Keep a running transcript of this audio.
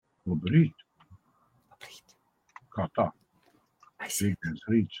Labrīt. Labrīt. Kā tā? Aiziet. Rītdienas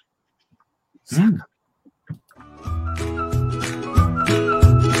rīts. Saka.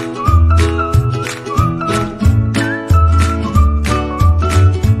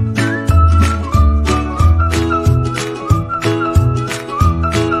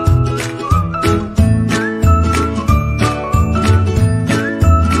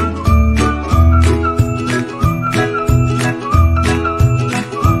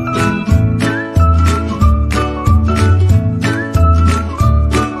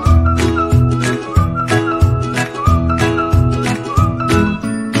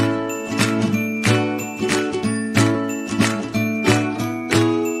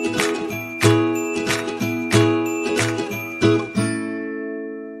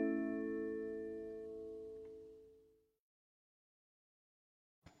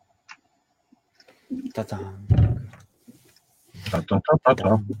 Tadām.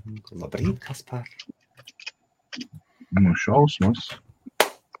 Tā. Labrīt, Kaspar. Nu šausmas.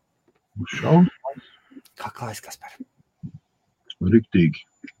 Kā klājas, Kaspar? Riktīgi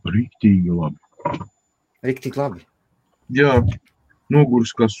labi. Riktīgi labi. Jā,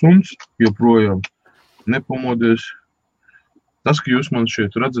 nogurs kā suns, joprojām nepamodies. Tas, ka jūs man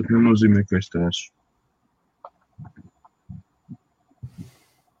šeit redzat, nenozīmē, ka es te esmu.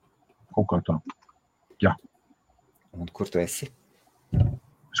 Kaut kā tā. Jā. Un kur tu esi?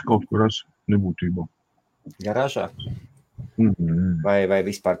 Es kaut kur esmu, nebūtībā. Garāžā? Vai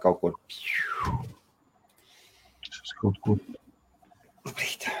vispār kaut kur? Es esmu kaut kur.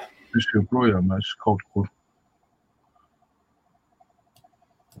 Labrīt. Es joprojām esmu kaut kur.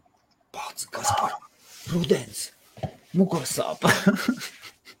 Pats, Kaspar, rudens, mugursāpa.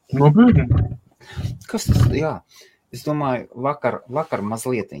 Nopietni? Kas tas? Jā. Es domāju, vakar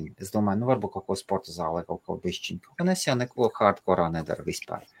mazlietiņi. Es domāju, varbūt kaut ko sporta zālē, kaut ko bišķiņu. Un es jau neko hardkorā nedaru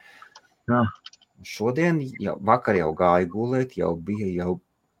vispār. Jā. Šodien, vakar jau gāju gulēt, jau bija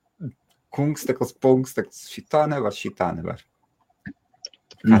kungstekls, šitā nevar.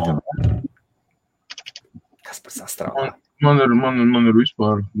 Kā tev? Kas par sastrāvā? Man ir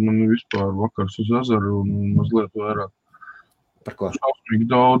vispār vakars uz ezeru un mazliet vairāk. Par ko?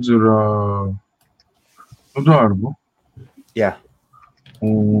 Šausmīgi daudz ir darbu. Jā.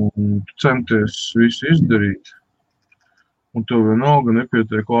 Un centies visu izdarīt. Un tev vienalga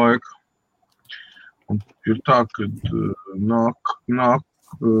nepietiek laika. Un ir tā, kad nāk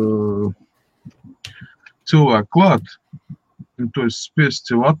cilvēki klāt, un tu esi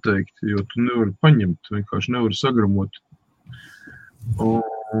spiests jau atteikt, jo tu nevari paņemt, vienkārši nevari sagramot.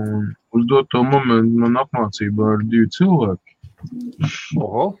 Un uz doto momentu man apmācībā ir 2 cilvēki.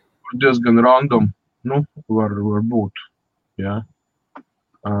 Oho. Diezgan random, var būt, jā.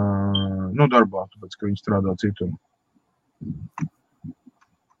 Darbā, tāpēc, ka viņi strādā citur.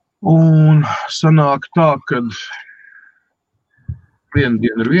 Un sanāk tā, kad viena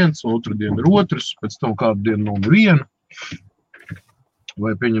diena ir viens, otra diena ir otrs, pēc tam kādu dienu nav neviena.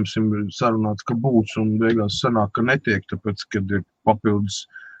 Vai pieņemsim sarunāts, ka būs, un beigās sanāk, ka netiek, tāpēc, kad ir papildus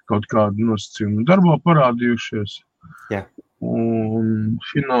kaut kādi nosacījumi darbā parādījušies. Jā. Un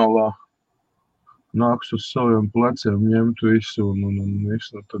finālā nāks uz saviem pleciem ņemt visu, un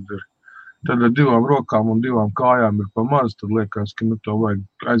visu, tad ar 2 rokām un 2 kājām ir pamaz, tad liekas, ka to vajag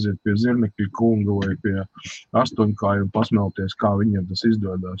aiziet pie zirnekļa kunga vai pie 8-kāju un pasmelties, kā viņiem tas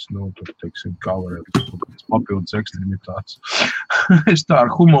izdodas. Tur, teiksim, kā varētu papildus ekstremitātes. Es tā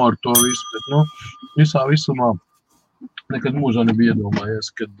ar humoru to visu, bet, visā visumā nekad mūžā nebija iedomājies,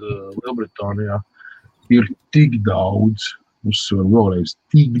 kad Lielbritānijā ir tik daudz, uzsver vēlreiz,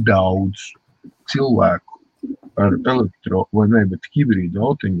 tik daudz cilvēku ar bet hibrīdu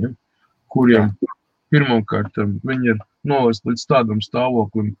autiņiem, kuriem pirmkārt viņi ir novest līdz tādam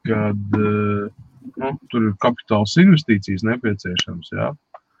stāvoklim, kad tur ir kapitāls investīcijas nepieciešams, jā.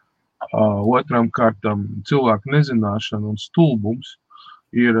 Otram kārtam cilvēku nezināšana un stulbums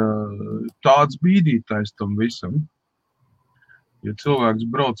ir tāds bīdītājs tam visam. Ja cilvēks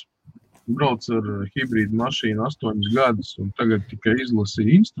brauc ar hibrīdu mašīnu 8 gadus un tagad tikai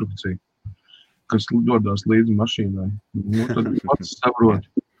izlasīja instrukciju, kas dodās līdzi mašīnai, tad pats saprot.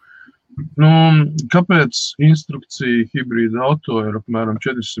 Kāpēc instrukcija hibrīda auto ir apmēram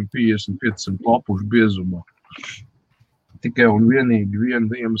 450-500 lapušu biezumā? Tikai un vienīgi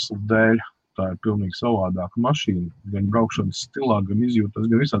viena iemesla dēļ. Tā ir pilnīgi savādāka mašīna. Gan braukšanas stilā, gan izjūtas,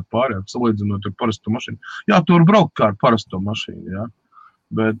 gan visādi pārējā, salīdzinot ar parasto mašīnu. Jā, tu var braukt kā ar parasto mašīnu, jā.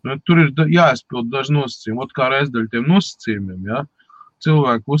 Bet tur ir jāizpild daži nosacījumi. Kā reizdaļ tiem nosacījumiem, jā.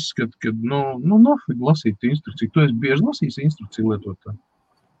 Cilvēki uzskata, ka, nafig lasīt instrukciju. Tu esi bieži lasījis instrukciju lietotā.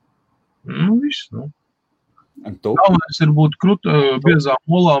 Viss, Galvenais ir būt biezām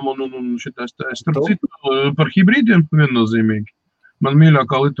olām un šitais tā. Starp citu, par hibrīdiem viennozīmīgi. Man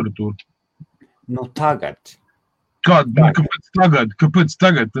mīļākā literatūra. Nu, tagad. Kāpēc tagad? Kāpēc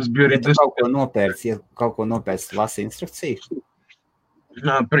tagad? Tas bija arī... Ja tu kaut ko nopērci, lasi instrukciju?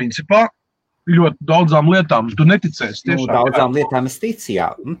 Principā, ļoti daudzām lietām. Tu neticēsi tiešām. Daudzām lietām es ticu,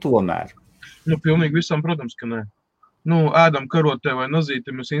 jā. Tomēr. Pilnīgi visam, protams, ka nē. Ēdam karotē vai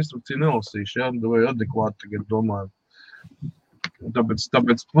nazītim es instrukciju nelasīšu, jā, vai adekvāti tagad domāju. Tāpēc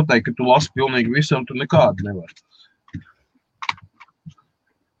pateikt, ka tu lasi pilnīgi visam, tu nekādu nevar.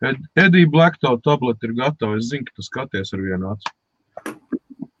 Edija Blacktow tableta ir gatava, es zinu, ka tu skaties ar vienu acu.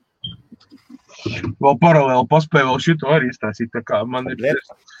 Vēl paralēli paspēju vēl šito arī iztaisīt, tā kā man ir...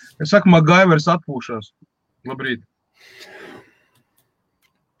 Es saku, MacGyvers atpūšās. Labrīt.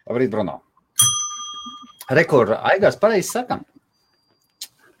 Labrīt, Bruno. Rekur, Aigās pareizi sakam.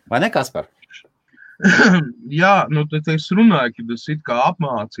 Vai ne, Kaspar? Jā, tad es runāju, ka es it kā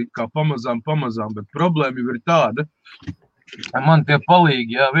apmācu, it kā pamazām, bet problēma ir tāda. Man tie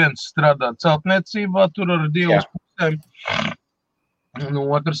palīgi, jā, viens strādā celtniecībā, tur ar divas pusēm.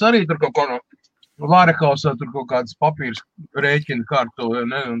 Otrs arī tur kaut ko Vārehausā tur kaut kādas papīras rēķina kārto,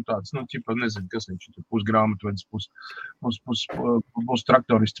 ne, un tāds, ķipa, nezinu, kas viņš tur pusgrāmatvedis, pus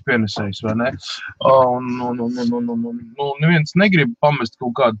traktorists pienesējs, vai ne? Neviens negrib pamest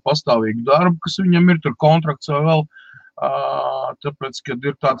kaut kādu pastāvīgu darbu, kas viņam ir tur kontrakts vai vēl, tāpēc, kad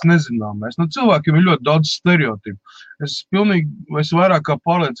ir tāds nezināmais. Cilvēkiem ir ļoti daudz stereotipu. Es vairāk kā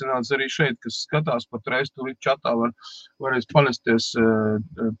pārliecināts arī šeit, kas skatās patreiz, tu čatā varēs panesties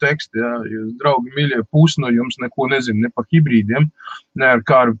teksti, jā, jūs, draugi, mīļie, pusi no jums neko nezinu, ne par hibrīdiem, ne ar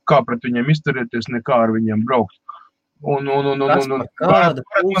kā pret viņiem izturēties, ne kā ar viņiem braukt. Man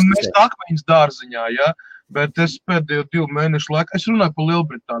mest akmeņas dārziņā, jā, bet es pēdējo 2 mēnešu laikā, es runāju par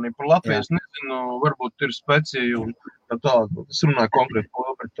Lielbritāniju, par Latviju, es nezinu, varbūt ir specija un tā, es runāju konkrēti par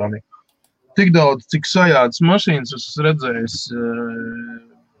Lielbritāniju. Tik daudz, cik sajādas mašīnas es redzējis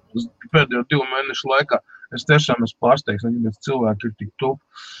pēdējo 2 mēnešu laikā, es tiešām esmu pārsteigts, neģimies cilvēki ir tik tupi.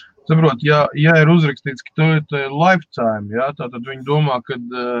 Saprot, ja ir uzrakstīts, ka tu ir lifetime, jā, tad viņi domā, ka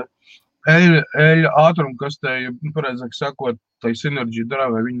eļa ātrumkastēji, pareizāk sakot, tai sinerģija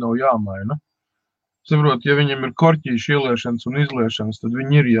drāvē, viņi nav jāmaina. Saprot, ja viņam ir korķīšu ieliešanas un izliešanas, tad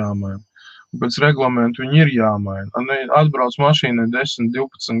viņi ir jāmaina. Pēc reglamentu viņi ir jāmaina. Atbrauc mašīnai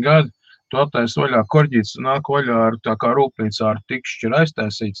 10-12 gadi, tu attaisi vaļā korķīts, nāk vaļā ar tā kā rūpnīcā ar tikšķi ir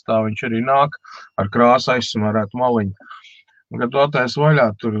aiztaisīts, tā viņš arī nāk ar krāsu aizsamērēt maliņu. Un, kad tu attaisi vaļā,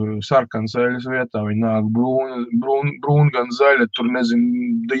 tur sarkans eļas vietā, viņi nāk brūn gan zaļa, tur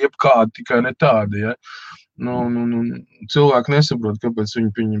nezinu, jebkādi, tikai ne tādi, ja. Cilvēki nesaprot, kāpēc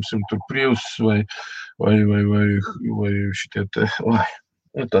viņi pieņemsim tur Prius vai šitie te,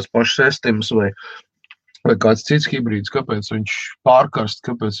 tās pašas estimas vai kāds cits hibrīds, kāpēc viņš pārkarst,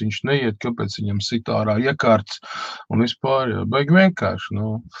 kāpēc viņš neiet, kāpēc viņam sit ārā iekārts un vispār, jā, baigi vienkārši,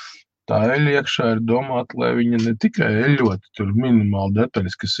 tā eļa iekšā ir domāta, lai viņa ne tikai eļot, tur minimāli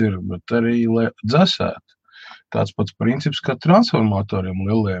detaļas, kas ir, bet arī, lai dzesētu. Tāds pats princips kā transformatoriem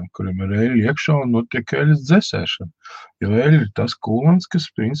lielajiem, kuriem ir eļļa iekšā un notiek eļas dzesēšana. Jo eļļa ir tas kulants,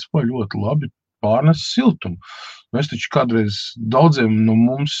 kas principā ļoti labi pārnes siltumu. Mēs taču kādreiz daudziem no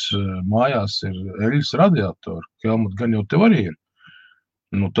mums mājās ir eļļas radiatori. Helmut, gan jau tev arī ir.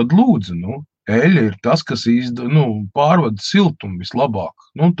 Tad lūdzu, eļļa ir tas, kas pārvada siltumu vislabāk.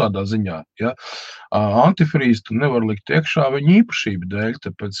 Tādā ziņā, ja. Antifrīzi tu nevar likt iekšā viņa īpašība dēļ,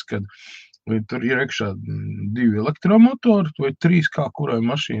 tāpēc, kad tur ir iekšā 2 elektromotori vai 3, kā kurai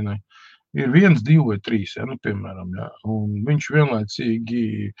mašīnai. Ir 1, 2 vai 3, ja, piemēram, ja. Un viņš vienlaicīgi,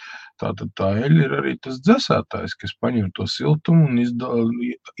 tā eļļa ir arī tas dzesētājs, kas paņem to siltumu un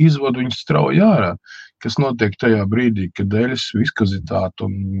izvada viņu strauji ārā, kas notiek tajā brīdī, kad eļļas viskozitāte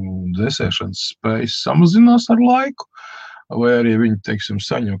un dzesēšanas spējas samazinās ar laiku, vai arī viņi, teiksim,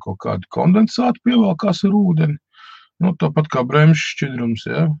 saņem kaut kādu kondensātu, pievelkās ar ūdeni. Tāpat kā bremžu šķidrums,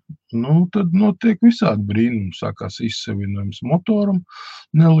 ja, tad notiek visādi brīnumi, sākās izsavinājums motoram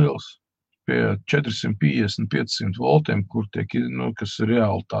neliels pie 450-500 voltiem, kur tiek, kas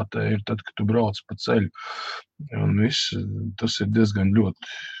realitātē ir tad, kad tu brauc pa ceļu. Un tas ir diezgan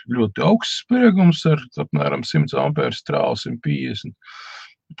ļoti, ļoti augsts spriegums ar apmēram 100 ampēru strālu, 150.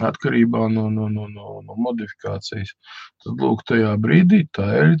 Atkarībā no modifikācijas. Tad, lūk, tajā brīdī tā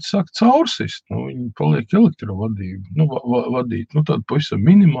eļļa sāk caursist, viņi paliek elektrovadība, vadīt, tāda pavisam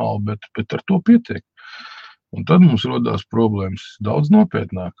minimāli, bet ar to pietiek. Un tad mums rodās problēmas daudz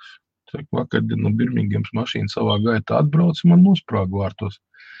nopietnākas. Vakar no Birmingemas mašīna savā gaitā atbrauc, man nosprāga vārtos.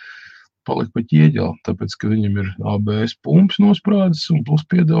 palika pa ķieģeli, tāpēc, ka viņam ir ABS pumps nosprādzis un plus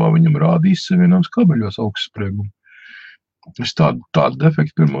piedāvā viņam rāda izsavienāms kabeļos augstspriegumu. Es tādu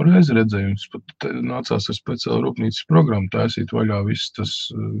defektu pirmo reizi redzēju, un pat nācās ar speciālu rūpnīcas programmu taisīt vaļā visus tas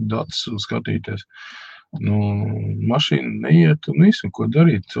datus skatīties. Mašīna neiet un visu, ko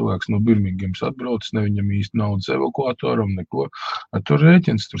darīt. Cilvēks no Birmingemas atbraucis, ne viņam īsti naudas evakuatoram, neko. Tur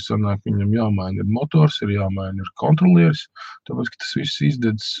rēķins, tur sanāk, viņam jāmaina ir motors, ir jāmaina ir kontrolieris, tāpēc, ka tas viss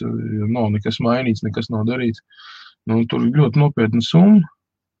izdedz, nav nekas mainīts, nekas nav darīts. Tur ir ļoti nopietna summa.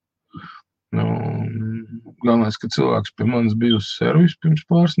 Galvenais, ka cilvēks pie manis bija uz servisu pirms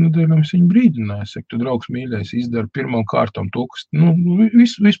pāris nedēļām, es viņu brīdināju, saka, tu draugs mīļais izdara pirmām kārtām to, kas,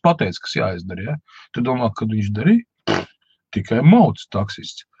 visu pateica, kas jāizdara, ja? Tu domā, kad viņš darīja? Tikai mauts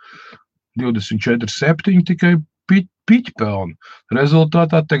taksists. 24/7 tikai piķi pelna.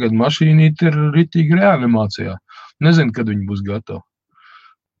 Rezultātā tagad mašīnīt ir ritīgi reanimācijā. Nezinu, kad viņi būs gatavi.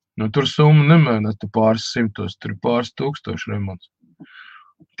 Tur summa nemēnē, tu pāris simtos, tur pāris tūkstoši remonts.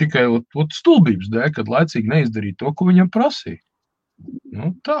 Tikai stulbības dēļ, kad laicīgi neizdarīja to, ko viņam prasīja.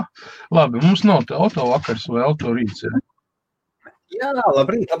 Tā. Labi, mums nav te autovakars vai autorīts, ja? Jā,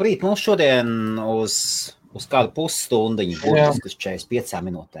 labrīt. Mums šodien uz kādu pusstundiņu, burtiski uz 45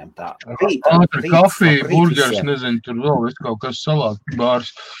 minūtēm. Tā. Kafija, burgers, nezinu, tur vēl viss kaut kas salāti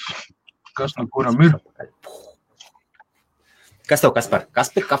bārs. Kas no kuram ir? Kas tev, Kaspar?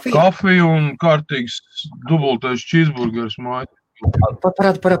 Kaspar, kafija? Kafija un kārtīgs dubultais cheeseburgers māja.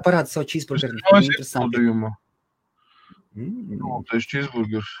 Parādi savu cheeseburgeru. Izpildījumā. Dubultais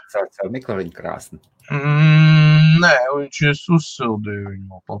cheeseburgers. Caur mikroriņu krāsni. Nē, viņš uzsildīja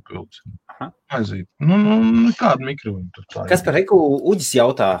viņu papildus. Aizīt. Kādu mikroriņu tur tā. Kaspar, Reku Uģis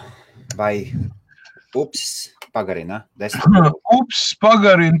jautā, vai ups pagarina 10? Ups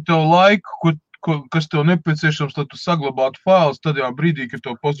pagarina tev laiku, kas tev nepieciešams, lai tu saglabātu failus, tad jau brīdī, kad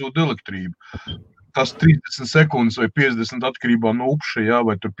tev pazūd elektrība. Tas 30 sekundes vai 50 atkarībā no upša, jā,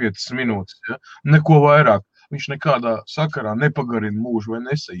 vai tur 5 minūtes, jā. Neko vairāk. Viņš nekādā sakarā nepagarina mūžu vai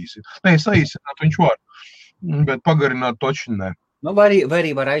nesaīsina. Nē, saīsināt viņš var, bet pagarināt toči ne. Vai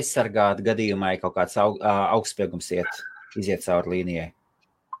arī var aizsargāt gadījumā, ja kaut kāds augstspiegums iziet cauri līnijai?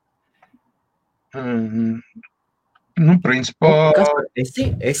 Principā... Kaspar,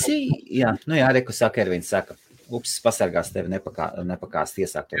 esi? Jā, Reku saka, Ervins saka. Ups, pasargās tevi nepakāst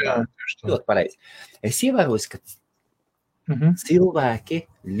iesākt to. Jā, ļoti pareizi. Es ievēroju, ka cilvēki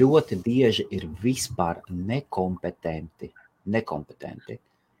ļoti bieži ir vispār nekompetenti.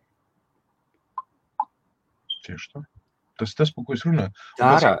 Tieši tā. Tas, par ko es runāju.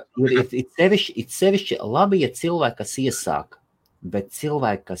 Tā ir sevišķi labi, ja cilvēki, kas iesāk, bet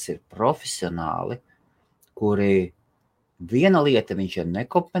cilvēki, kas ir profesionāli, kuri viena lieta, viņš ir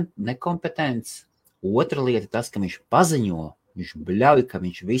nekompetents, otra lieta tas, ka viņš paziņo, viņš bļauj, ka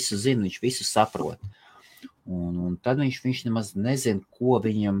viņš visu zina, viņš visu saprot. Un tad viņš nemaz nezina, ko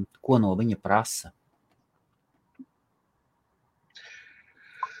no viņa prasa.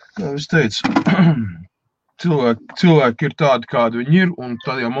 Es teicu, cilvēki ir tādi, kādi viņi ir, un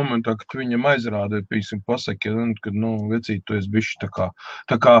tādā momentā, kad viņam aizrāda, pasaka, ka, vecīt, tu esi bišķi tā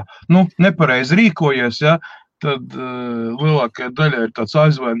kā, nepareizi rīkojies, ja, tad lielākajā daļā ir tāds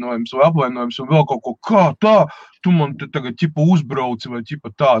aizvainojums vai apvainojums un vēl kaut ko, kā tā, tu man te tagad ķipa uzbrauci vai ķipa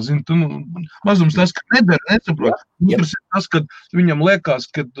tā, zini, tu, mazums tas, ka nedara, nesaprot. Otrs ir tas, kad viņam liekas,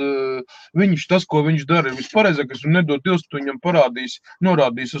 kad viņš tas, ko viņš dara, ir vispareizākais un nedod Dievs, tu viņam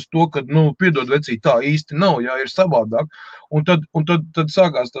norādīs uz to, ka, piedod vecīt, tā īsti nav, jā, ir savādāk. Un tad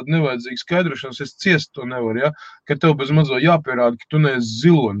sākās tāda nevajadzīga skaidrošanas, es ciest to nevaru, ja, ka tev bez mazo jāpierāda, ka tu neesi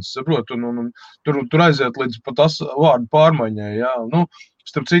zilonis, saprot, un tur aiziet līdz pat vārdu pārmaiņai, jā.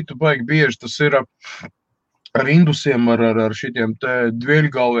 Starp citu, baigi bieži tas ir ar indusiem, ar šitiem te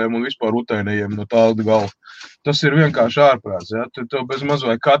dvieļgalviem un vispār utainajiem no tāda galva. Tas ir vienkārši ārprāts, ja? Tev bez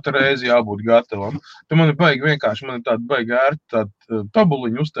mazvai katru reizi jābūt gatavam. Tu man ir baigi vienkārši, man ir tāda baigi ērta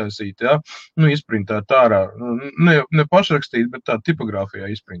tabuliņa uztaisīt, ja? Izprintēt ārā. Ne pašrakstīt, bet tāda tipogrāfijā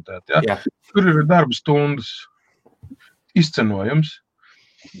izprintēt, ja? Jā. Tur ir darba stundas izcenojums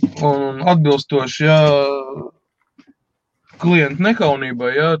un atbilstoši, ja, klientu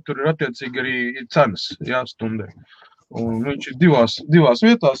nekaunībai, jā, tur ir attiecīgi arī cenas, jā, stundē. Un viņš ir divās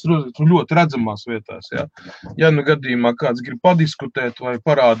vietās, ļoti redzamās vietās, jā. Ja gadījumā kāds grib padiskutēt vai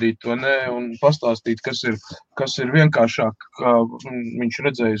parādīt vai ne, un pastāstīt, kas ir vienkāršāk, kā viņš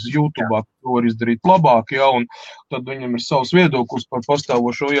redzējis YouTube'ā, to var izdarīt labāk, jā, un tad viņam ir savs viedoklis par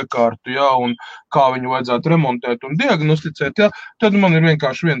pastāvošo iekārtu, jā, un kā viņu vajadzētu remontēt un diagnosticēt, jā, tad man ir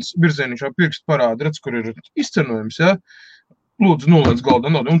vienkārši viens virzieniņš vai pirksts parāda, redz, kur ir izcenojums, jā. lūdzu, noliec galda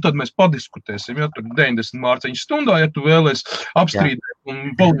naudu, un tad mēs padiskutēsim, ja tur 90 mārciņas stundā, ja tu vēlies apstrīdēt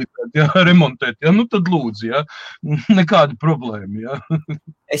un palīdzēt, ja, remontēt, ja, nu tad lūdzu, ja, nekāda problēma, ja.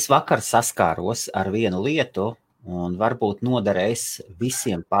 Es vakar saskāros ar vienu lietu, un varbūt noderēs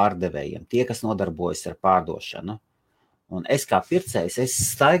visiem pārdevējiem, tie, kas nodarbojas ar pārdošanu. Un es kā pircējs, es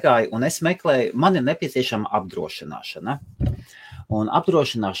staigāju un es meklēju, man ir nepieciešama apdrošināšana. Un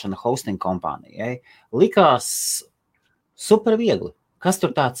apdrošināšana hosting kompānijai likās super viegli. Kas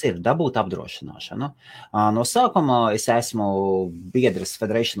tur tāds ir? Dabūt apdrošināšanu. No sākuma es esmu biedrs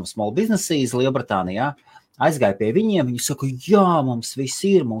Federation of Small Businesses Lielbritānijā. Aizgāju pie viņiem, viņi saka, jā, mums viss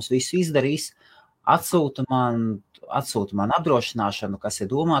ir, mums viss izdarīs. Atsūta man apdrošināšanu, kas ir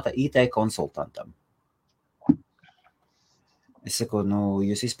domāta IT konsultantam. Es saku,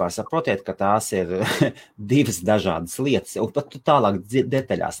 jūs vispār saprotiet, ka tās ir divas dažādas lietas, un pat tālāk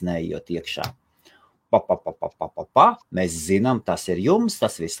detaļās neejot iekšā. Mēs zinām, tas ir jums,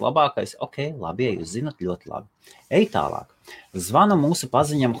 tas vislabākais. Ok, labi, ja jūs zinat, ļoti labi. Ej tālāk. Zvanu mūsu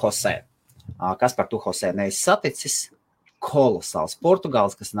paziņam Jose. Kas par to Jose neesi saticis? Kolosāls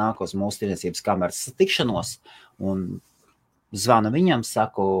Portugāls, kas nāk uz mūsu tirdzniecības kameras tikšanos, un zvanu viņam,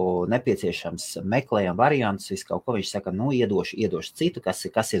 saku, nepieciešams, meklējam variantus, visu kaut ko. Viņš saka, iedošu citu,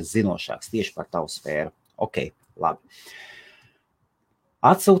 kas ir zinošāks tieši par tavu sfēru. Ok, labi.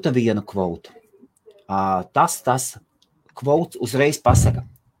 Atsūta vienu kvotu. Tas kvots uzreiz pasaka,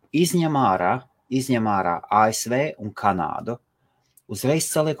 izņem ārā ASV un Kanādu, uzreiz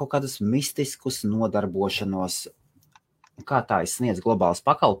saliek kaut kādus mistiskus nodarbošanos, kā tā es sniedzu globālus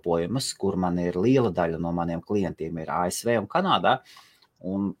pakalpojumus, kur man ir liela daļa no maniem klientiem ir ASV un Kanādā,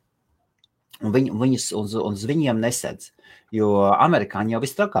 un viņus uz viņiem nesedz, jo amerikāņi jau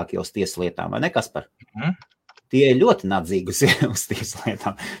vistrakākajos tieslietām, vai ne, Kaspar? Tie ir ļoti nadzīgi uz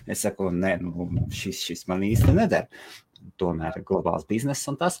tieslietām. Es saku, nē, šis man īsti neder. Tomēr globāls bizness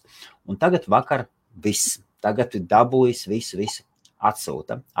un tas. Un tagad vakar viss. Tagad dabūjis visu.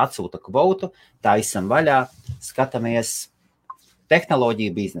 Atsūta kvotu, taisam vaļā, skatāmies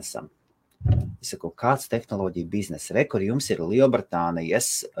tehnoloģiju biznesam. Es saku, kāds tehnoloģiju biznes? Kur jums ir Lielbritānijas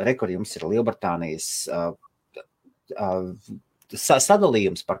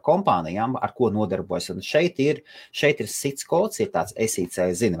sadalījums par kompānijām, ar ko nodarbojas. Un šeit ir sits kods, ir tāds SIC,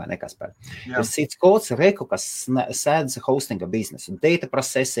 zini, vai nekas par. Ir sits kods, kas sēdz hostinga biznesu, un data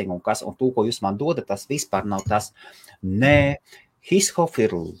processing, un to, ko jūs man dodat, tas vispār nav tas. Nē, Hishof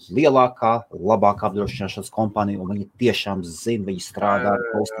ir lielākā, labākā apdrošināšanas kompānija, un viņi tiešām zina, viņi strādā ar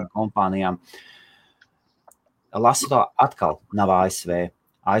hostinga kompānijām. Lasu to atkal nav ASV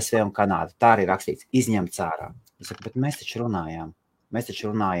un Kanāda. Tā arī rakstīts, izņemts ārā. Es saku, bet mēs taču runājām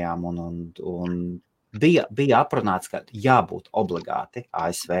un bija aprunāts, ka jābūt obligāti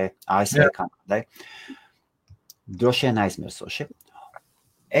ASV Kanādai. Droši vien aizmirsoši.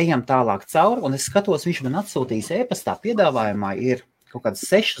 Ejam tālāk cauri, un es skatos, viņš man atsūtījis e-pastā piedāvājumā ir kaut kāds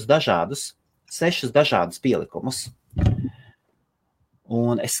 6 dažādus pielikumus.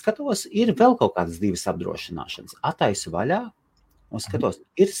 Un es skatos, ir vēl kaut kādas 2 apdrošināšanas. Ataisu vaļā, un skatos,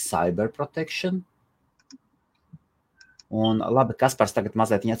 ir cyber protection. Un labi, Kaspars tagad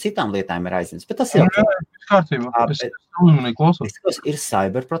mazliet viņa citām lietām ir aizņemts, bet tas ir kārtībā. Ir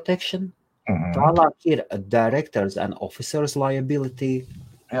cyber protection, tālāk ir directors and officers liability.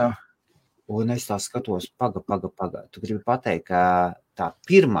 Jā. Un es tā skatos, paga. Tu gribi pateikt, ka tā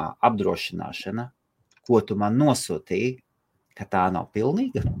pirmā apdrošināšana, ko tu man nosūtīji, ka tā nav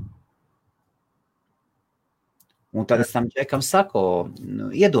pilnīga? Un tad es tam čekam saku,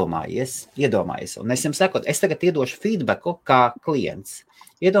 iedomājies. Un es jums saku, es tagad iedošu feedbacku kā klients.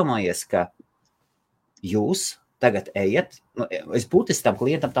 Iedomājies, ka jūs tagad ejat, es būtiski tam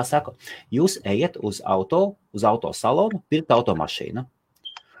klientam tā saku, jūs ejat uz autosalonu, pirkt automašīnu.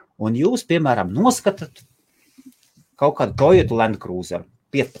 Un jūs, piemēram, noskatat kaut kādu Toyota Land Cruiser,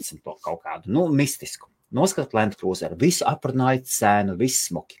 15 kaut kādu, mistisku. Noskatat Land Cruiser, visu aprunājat cēnu, viss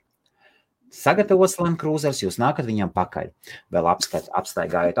smuki. Sagatavos Land Cruisers, jūs nākat viņam pakaļ. Vēl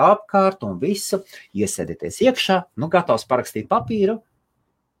apstaigājat apkārt un visu, iesēdieties iekšā, gatavs parakstīt papīru.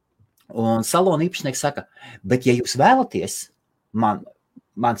 Un salona īpašnieks saka, bet ja jūs vēlaties,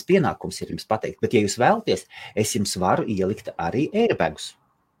 mans pienākums ir jums pateikt, bet ja jūs vēlaties, es jums varu ielikt arī airbagus.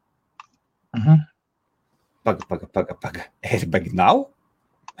 Paga. Airbagi nav?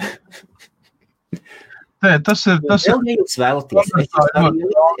 Nē, tas ir... Ja jūs vēlaties,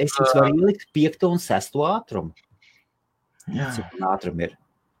 es jums varu ielikt 5. un 6. ātrumu. Cik ātrumu ir?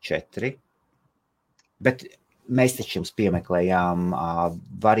 4. Bet mēs taču jums piemeklējām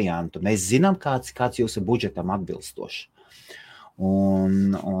variantu. Mēs zinām, kāds jūsu budžetam atbilstoši.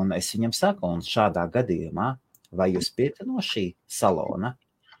 Un es viņam saku, un šādā gadījumā vai jūs pirkt no šī salona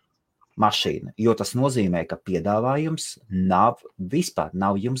mašīnu, jo tas nozīmē, ka piedāvājums nav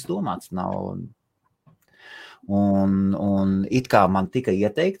jums domāts, un it kā man tika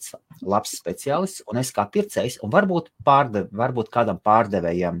ieteikts labs speciālists, un es kā pircējs, un varbūt kādam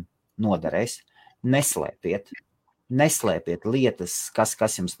pārdevējam noderēs, neslēpiet lietas,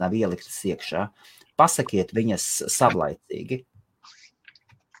 kas jums nav ieliktas iekšā, pasakiet viņas savlaicīgi,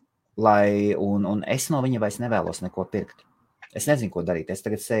 un es no viņa vairs nevēlos neko pirkt. Es nezinu, ko darīt. Es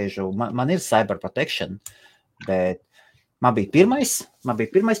tagad sēžu, man ir cyber protection, bet man bija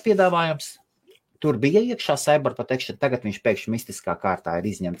pirmais piedāvājums, tur bija iekšā cyber protection, tagad viņš pēkšņi mistiskā kārtā ir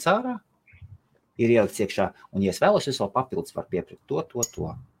izņemts ārā, ir ielikts iekšā, un ja es vēlos, es vēl papildus var piepirkt to.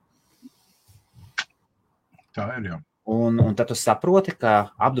 Tā ir, jā. Un tad tu saproti,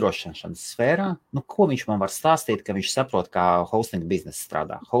 ka apdrošināšanas sfērā, ko viņš man var stāstīt, ka viņš saprot, kā hosting biznesa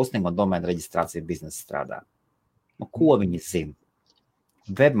strādā, hosting un domēna reģistrācija biznesa strādā. Ko viņi zina?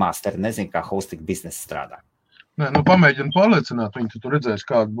 Webmasteri nezin, kā hosting biznesa strādā. Nē, pamēģini pārliecināt, viņi tu redzēs,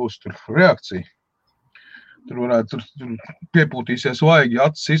 kāda būs tur reakcija. Tur varētu piepūtīsies vaigi,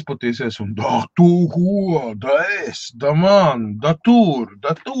 acis izputīsies un da to.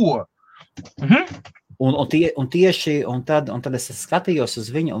 Un tad es skatījos uz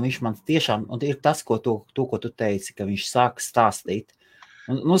viņu, un viņš man tiešām, un ir tas, ko tu teici, ka viņš sāk stāstīt.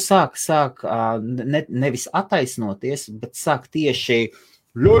 Sāk nevis attaisnoties, bet sāk tieši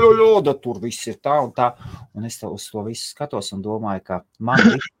da tur viss ir tā un tā. Un es uz to visu skatos un domāju, ka man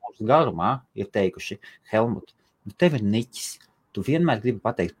garumā ir teikuši, Helmut, tev ir niķis, tu vienmēr gribi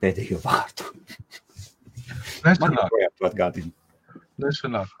pateikt pēdējo vārdu.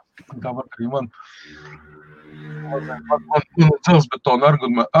 Nesanāk. Tā var arī man dzelzbetona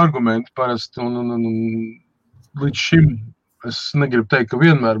argumenti parasti, un līdz šim, es negribu teikt, ka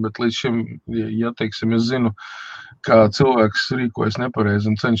vienmēr, bet līdz šim, ja teiksim, es zinu, kā cilvēks rīkojas nepareizi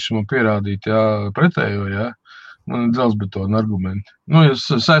un cenšas man pierādīt, pretējo, man ir dzelzbetona argumenti. Tas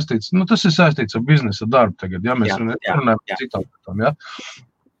ir saistīts ar biznesa darbu tagad, mēs runājam par citām lietām,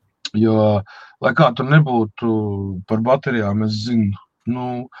 Jo, lai kā tur nebūtu par baterijām, es zinu,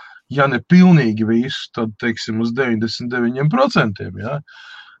 ja ne pilnīgi visu, tad, teiksim, uz 99%,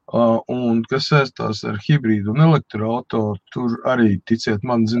 un kas saistās ar hibrīdu un elektroauto, tur arī, ticiet,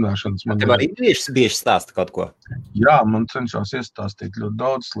 man zināšanas. Tev arī bieži stāsta kaut ko? Jā, man cenšās iestāstīt ļoti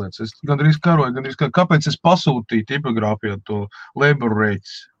daudz lietas. Es gandrīz karoju, kāpēc es pasūtīju tipogrāfijā to labrīt.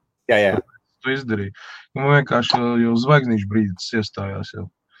 Jā. To izdarīju. Man vienkārši jau zvaigznīšu brīdis iestājās jau.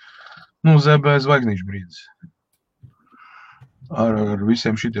 ZB zvaigznīšu brīdis. Ar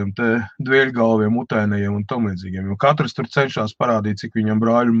visiem šitiem te dvieļgalviem, utainajiem un tam līdzīgiem. Jo katrs tur cenšās parādīt, cik viņam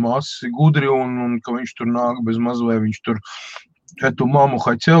brāļu masi gudri un ka viņš tur nāk bez maz vai viņš tur etu mamu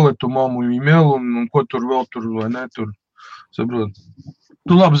haķel, etu mamu imel un ko tur vēl tur vai ne tur. Saprot.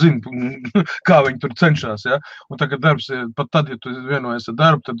 Tu labi zini, kā viņi tur cenšās, Un tagad darbs, pat tad, ja tu vienojies ar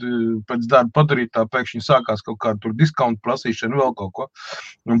darbu, tad pēc darba padarīt tā pēkšņi sākās kaut kāda tur diskontu prasīšana, vēl kaut ko.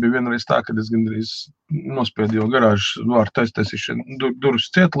 Un bija vienreiz tā, kad es gandrīz nospiedīju garāžu vārtu taisīšanu,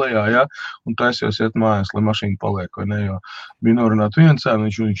 durvis ciet lejā, un taisījos iet mājās, lai mašīna paliek, vai ne, jo bija norunāt vienu cēnu,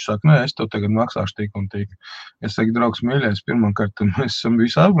 viņš saka, nē, es tev tagad maksāšu tik un tik. Es saku, draugs mīļais, pirmkārt, mēs esam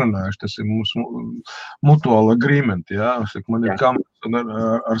visu apgrunājuši, tas ir mūsu mutuāla agreement, Es saku, man ir kameras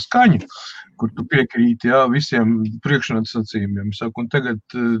ar skaņu, kur tu piekrīti, visiem priekšnosacījumiem. Saku, un tagad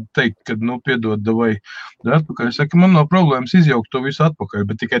teikt, kad, piedod, davai, atpakaļ. Es saku, man nav problēmas izjaukt to visu atpakaļ,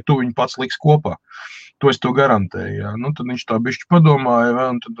 bet tikai tu viņu pats liks kopā. To es to garantēju, Tad viņš tā bišķi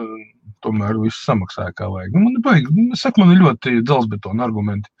padomāja, un tad tomēr visu samaksāja kā vajag. Man ir ļoti dzelzbetona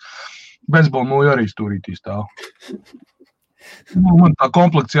argumenti. Bezbola nūja arī stūrītī stāv. Man tā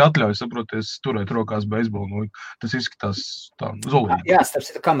komplekcija atļauj, saproties, turēt rokās beisbolu. Tas izskatās tā zolīgi. Jā, starp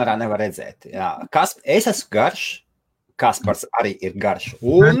citu kamerā nevar redzēt. Jā. Es esmu garš, Kaspars arī ir garš.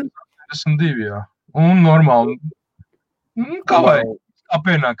 Un? Es esmu 2, Un normāli. Kā vajag? Kā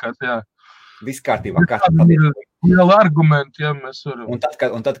pienākās, Viss kārtībā. Liela argumenti, mēs varam. Un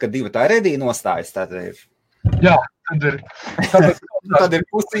tad, kad 2 tā redī nostājas, tad ir... Jā, tad ir. Tad ir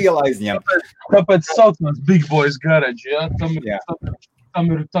pusi iela aizņemta. Tāpēc saucamās Big Boys Garage, Tam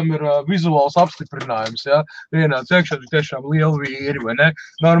ir vizuāls apstiprinājums, Vienāds iekšā ir tiešām liela vīri, vai ne?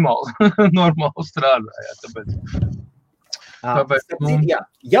 Normāli strādā, tāpēc.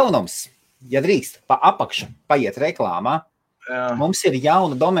 Jaunums, ja drīkst, pa apakšu paiet reklāmā, mums ir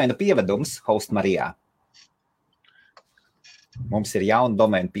jauna domēna pievedums Host Marijā. Mums ir jauna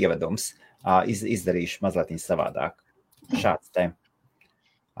domēna pievedums. Izdarīšu mazliet savādāk. Šāds te.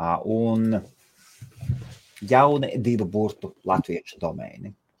 Un jauni 2 burtu latviešu domēni.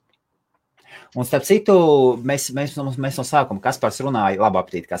 Un starp citu, mēs no sākuma Kaspars runāja, labi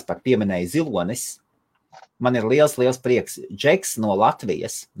aptīt, Kaspar pieminēja zilonis. Man ir liels prieks. Džeks no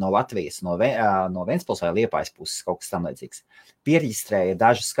Latvijas, no Ventspils vai Liepājas puses, kaut kas tam līdzīgs, pierģistrēja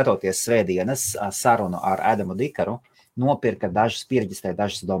dažus, skatoties svētdienas sarunu ar Adamu Dikaru, pierģistrēja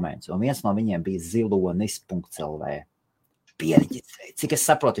dažus domēnus, un viens no viņiem bija zilonis.lv. Pierģistrēja. Cik es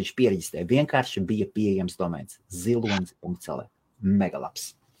saprotu, viņš pierģistrēja. Vienkārši bija pieejams domēns. zilonis.lv.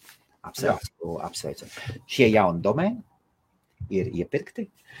 Megalabs. Apsveicu. Šie jauni domēni ir iepirkti.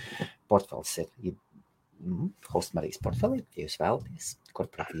 Portfelis ir Hostmarijas portfelī, ja jūs vēlaties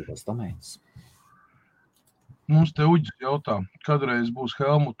korporatīvos domēnus. Mums te Uģis jautā, kādreiz būs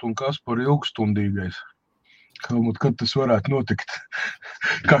Helmut un Kaspar ilgstundīgais? Helmut, kad tas varētu notikt?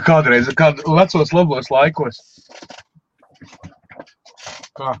 Kā kādreiz, vecos labos laikos?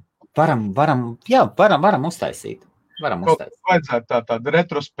 Kā? Varam uztaisīt. Vajadzētu tāda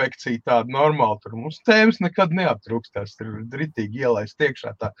retrospekcija, tāda normāla. Tur mums tēmas nekad neaptrūkstās. Tur dritīgi ielaist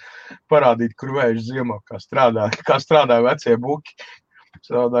iekšā tā parādīt, kur vējš ziemā, kā strādā vecie buki.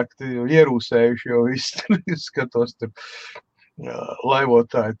 Savādāk ierūsējuši jau visu skatos tur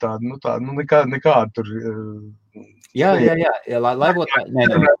laivotāji tādu, nekāda tur. Jā, laivotāji.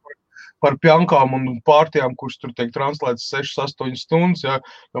 Par pjankām un pārtijām, kurš tur tiek translēts 6-8 stundas, jā,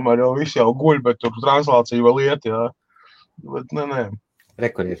 kamēr jau visi jau guļ, bet tur translācija vēl iet, jā. Bet nē.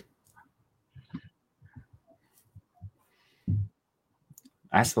 Rekur ir.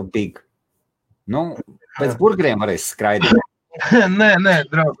 Esmu big. Pēc burgeriem varēs skraidīt. Nē,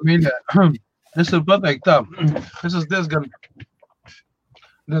 draugi, mīļie. Es varu pateikt tā, es esmu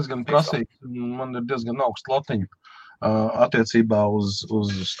diezgan prasīgs, man ir diezgan augsts latiņu attiecībā uz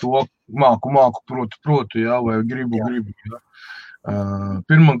to māku, protu, jā, vai gribu, jā.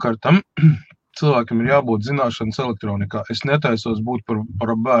 Pirmkārt, cilvēkam ir jābūt zināšanas elektronikā. Es netaisos būt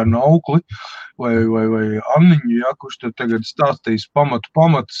par bērnu aukli vai Anniņu, jā, kurš te tagad stāstīs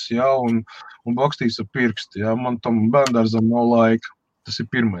pamatus, jā, un bakstīs ar pirksti, jā. Man tam bērndārzam nav laika. Tas ir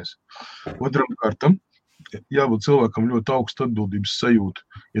pirmais. Otram kārtam, jābūt cilvēkam ļoti augstu atbildības sajūtu.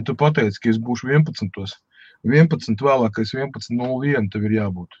 Ja tu pateici, ka es būšu 11 vēlākais 11:01 tev ir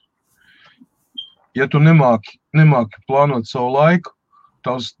jābūt. Ja tu nemāki plānot savu laiku,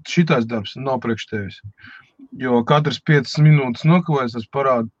 tavs šitais darbs nav priekš tevis. Jo katrs 5 minūtes nokavēs, tas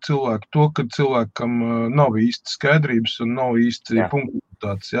parāda cilvēku to, ka cilvēkam nav īsti skaidrības un nav īsti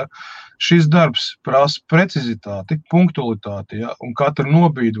punktualitātes. Ja? Šis darbs prasa precizitāti, punktualitāti, ja? Un katru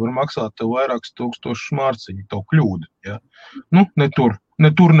nobīdi var maksāt tev vairākas tūkstošus mārciņu, tev kļūda. Ja? Ne tur,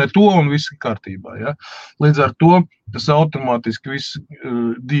 ne to, un viss ir kārtībā. Ja? Līdz ar to tas automātiski viss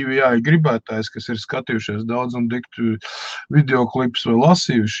divi gribētājs, kas ir skatījušies daudz un diktu videoklips vai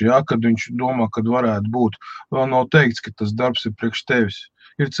lasījuši, ja? Kad viņš domā, kad varētu būt. Vēl nav teikts, ka tas darbs ir priekš tevis.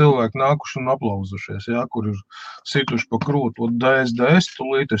 Ir cilvēki nākuši un aplauzušies, ja? Kur ir situši pa krūtu, DSDS,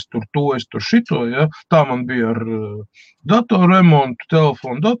 tūlīt es tur to, es tur šito. Ja? Tā man bija ar datoru remontu,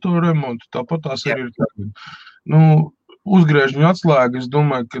 telefonu datoru remontu, tāpat tās arī ir tagad. Uzgriežņu atslēga, es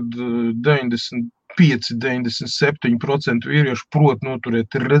domāju, ka 95-97% vīriešu prot noturēt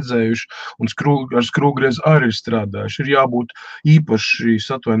ir redzējuši un ar skrūvgriezu arī ir strādājuši. Ir jābūt īpaši,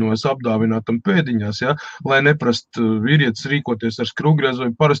 atvainojos, apdāvinātam pēdiņās, ja, lai neprast vīrietis rīkoties ar skrūvgriezu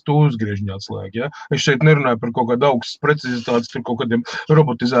vai parastu uzgriežņu atslēgu. Ja. Es šeit nerunāju par kaut kādu augstas precizitātes, tur kaut kādiem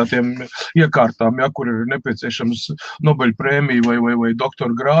robotizētiem iekārtām, ja, kur ir nepieciešams Nobeļa prēmija vai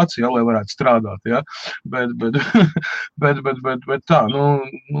doktora grāts, ja, lai varētu strādāt. Ja. Bet tā,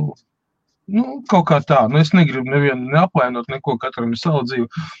 kaut kā tā. Es negribu nevienu neaplainot, neko, katram ir savu dzīvi.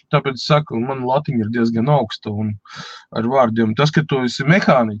 Tāpēc saku, man latiņa ir diezgan augsta un ar vārdiem. Tas, ka tu esi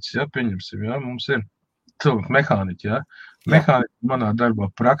mehāniķis, ja, pieņemsim, ja, mums ir cilvēki mehāniķi, ja. Mehāniķi manā darbā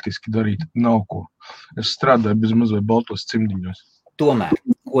praktiski darīt nav ko. Es strādāju bez mazliet baltos cimdiņos. Tomēr,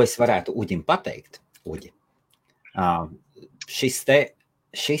 ko es varētu Uģim pateikt, Uģi,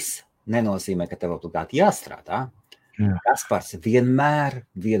 šis nenozīmē, ka tev obligāti jāstrādā. Kaspars vienmēr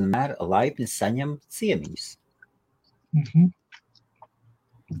laipni saņem ciemiņus.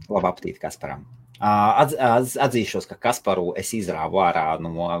 Labi aptīt Kasparam. Atzīšos, ka Kasparu es izrāvu ārā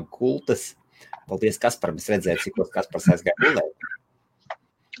no kultas. Paldies Kasparam, es redzēju, cikos Kaspars aizgāja gulēt.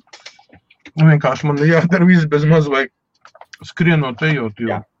 Vienkārši man jādara viss bez maz vai skrienot, ejot.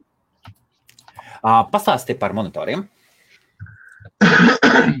 Jo. Pastāsti par monitoriem.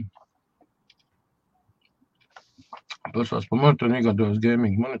 Pašās pa monitoru iegādājos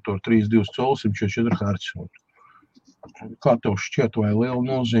gaming monitoru 3,2 colu 144 Hz. Kā tev šķiet, vai liela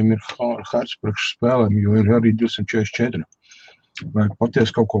nozīme ir Hz priekš spēlēm, jo ir arī 244. Vai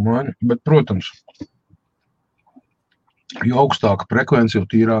patiesi kaut ko maini. Bet, protams, jo augstāka frekvence, jo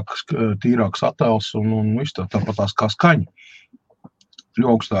tīrāks attēls un viss tāpatās kā skaņa. Jo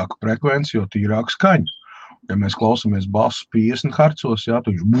augstāka frekvence, jo tīrāka skaņa. Ja mēs klausamies basu 50 hercos, jā,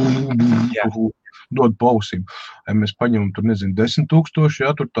 tad viņš dod pausību. Ja mēs paņemam, tur nezinu, 10 000,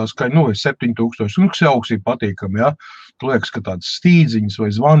 jā, tur tā skaņa, vai 7 000, kas augsī patīkam, jā. Tu liekas, ka tāds stīdziņas vai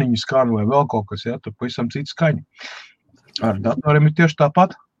zvaniņas skan vai vēl kaut kas, jā, tur pavisam cits skaņa. Ar datoriem ir tieši tāpat.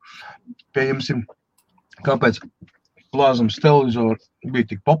 Pieņemsim, kāpēc plazmas televizori bija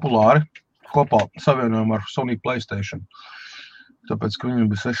tik populāri kopā savienojumā ar Sony PlayStation. Tāpēc, ka viņam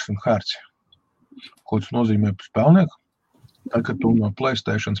bija 600 Hz. Ko tas nozīmē par spēlnieku? Tad, kad tu no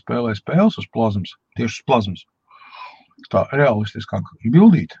PlayStation spēlē spēles uz plazmas, tieši uz plazmas, tā realistiskāk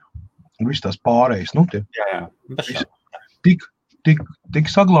bildīt, un viss tās pārējas, nu, tie tik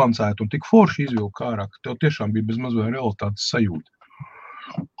saglancēti un tik forši izvilka ārā, ka tev tiešām bija bez mazvai realitātes sajūta.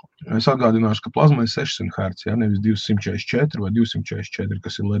 Es atgādināšu, ka plazma ir 600 Hz, ja, nevis 244 vai 244,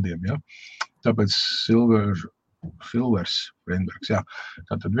 kas ir lediem, ja. Tāpēc Silvers Renbergs, jā.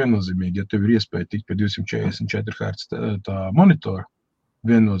 Tātad viennozīmīgi, ja tev ir iespēja tikt pie 244 Hz tā monitora,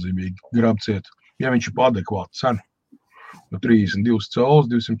 viennozīmīgi grabciet, ja viņš ir pa adekvātu cenu. No 32 colas,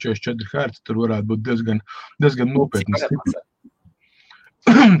 244 Hz, tur varētu būt diezgan nopietnas stipri.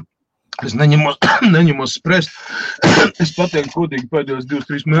 Es neņemos sprest. Es pateiktu, kodīgi pēdējos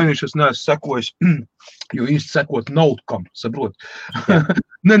 2-3 mēnešus neesmu sekojis, jo īsti sekot nav kam, saprot.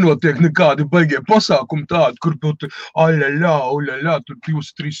 Nenotiek nekādi baigie pasākumi tādi, kur tu aļaļā, tur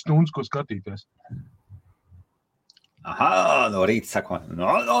 2-3 stundas, ko skatīties. Aha, no rīta sako,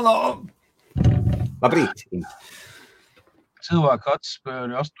 no. Labrīt. Cilvēku acis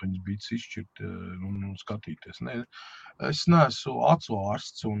spēja 8 bits izšķirt un skatīties. Es neesmu acu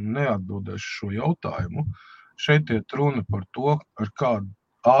ārsts un neatbildēšu šo jautājumu. Šeit iet runa par to, ar kādu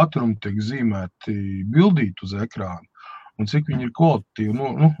ātrumu tiek zīmēti bildīt uz ekrānu un cik viņi ir kvalitatīvi,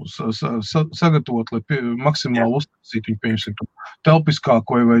 sagatavot, lai maksimāli uztaisītu viņu, pieņemsim,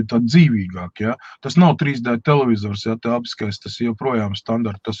 telpiskāko vai tā dzīvīgāk, ja. Tas nav 3D televizors, ja, telpiskais, tas joprojām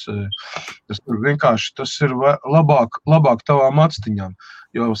standarta, tas vienkārši, tas ir labāk tavām atstiņām,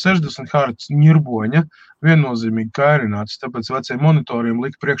 jo 60 Hz ņirboņa viennozīmīgi kairināts, tāpēc veciem monitoriem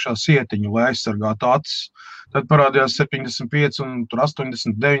lika priekšā sietiņu, lai aizsargātu acis. Tad parādījās 75 un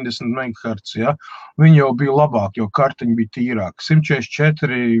 80, 90 MHz, ja? Viņi jau bija labāk, jo kartiņi bija tīrāk.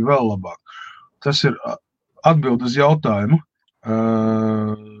 144 vēl labāk. Tas ir atbild uz jautājumu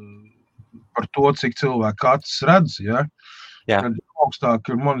par to, cik cilvēku acis redz, ja? Kad augstāk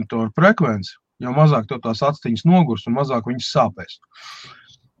ir monitora frekvence, jo mazāk tev tās atstiņas nogurs un mazāk viņas sāpēs.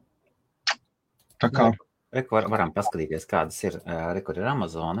 Tā kā... Varam paskatīties, kādas ir, kur ir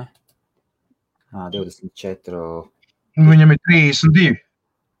Amazone. 24. Viņam ir 32.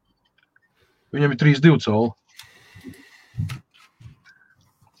 Viņam ir 32 colu.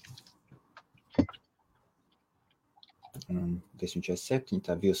 Un 247,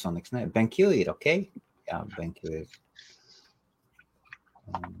 tā Viewsonics, ne. BenQ ir, ok? Jā, BenQ ir.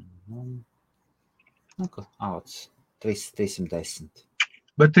 Nu, ko, auts. 310.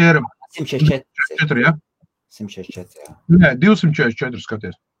 Bet ir 144, ja? 144, jā. Nē, 244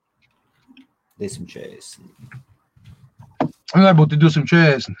 skaties. 240. Varbūt ir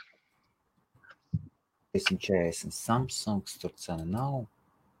 240. 240 Samsungs, tur cena nav.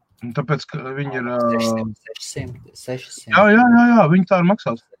 Un tāpēc, ka viņi ir... 600. Jā, viņi tā ir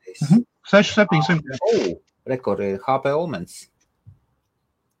maksās. 600-700. Rekord ir HP Omens.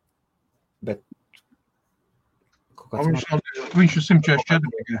 Bet... Viņš ir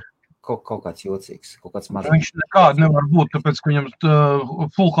 144. Kaut kāds jocīgs, kaut kāds mazāk. Viņš nekādi nevar būt, tāpēc, ka viņam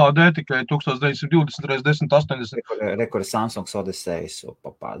Full HD tikai 1920x1080. Rekord Samsungs Odyssey's,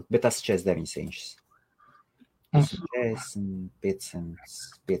 bet tas 49 inčs. 40,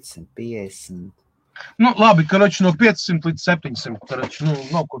 550. Nu, labi, karači no 500 līdz 700, karači,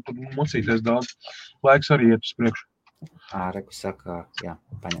 nav ko tur mocīties daudz. Laiks arī iet uz priekšu. Reku saka, jā,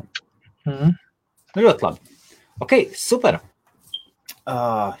 paņem. Nu, ļoti labi. Ok, super.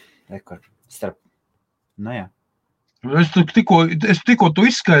 Rekord, starp. Nu, jā. Es tikko tu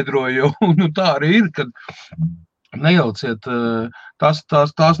izskaidroju, jo tā arī ir, kad nejauciet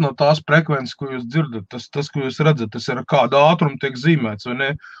tās no tās frekvences, ko jūs dzirdat, tas, ko jūs redzat, tas ir ar kādu ātrumu tiek zīmēts, vai ne?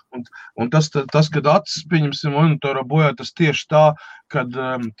 Un tas, kad acis, pieņemsim, monitorā bojā, tas tieši tā, kad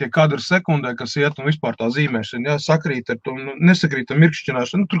tie kadri sekundē, kas iet un vispār tā zīmēšana, jā, sakrīt ar to, nesakrīt ar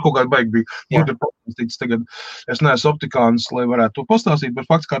mirkšķināšanu, tur kaut kādi baigi bija. Tagad es neesmu optikāns, lai varētu to pastāstīt,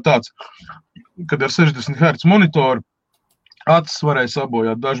 bet fakts kā tāds, kad ar 60 Hz monitoru acis varēja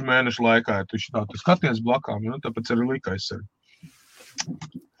sabojāt dažu mēnešu laikā, ja tu skaties blakām, ja, tāpēc arī likais sevi.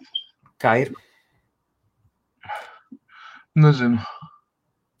 Kā ir? Nezinu.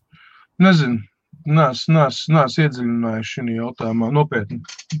 Neesmu iedziļinājuši šī jautājumā nopietni.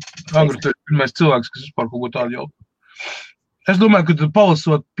 Agri, tu ir pirmais cilvēks, kas vispār kaut ko tādu jautā. Es domāju, ka tu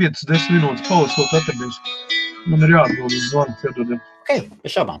palasot 5-10 minūtes, palasot atradīs. Man ir jāatbild uz zvanu, iedodiet.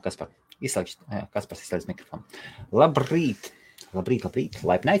 Bez šaubām, Kaspar. Kaspars izslēdz mikrofonu. Labrīt.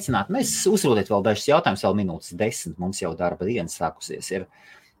 Laipni aicināti. Mēs uzrodiet vēl dažas jautājumus, vēl minūtes 10. Mums jau darba diena sākusies ir.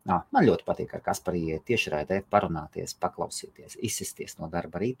 Man ļoti patīk ar Kaspariju tiešraidē parunāties, paklausīties, izsisties no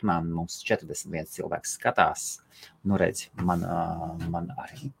darba ritmā. Mums 41 cilvēks skatās. Nu redzi, man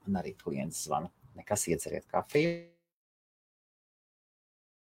arī klients zvana. Nekas, iedzeriet kafiju.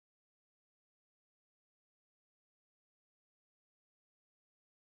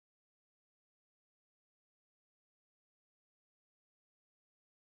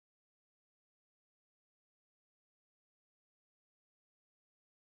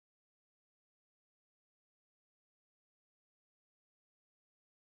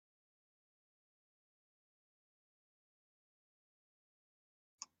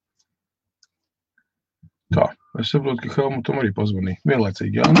 Tā, es saprotu, ka Helmutam arī pazvanīja.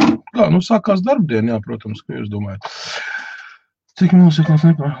 Vienlaicīgi, jā. Sākās darbdiena, jā, protams, ko jūs domājat. Cik milzīgās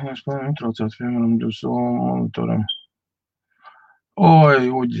nepārējās pārējām utraucēt, piemēram, 2 monitoram. Oi,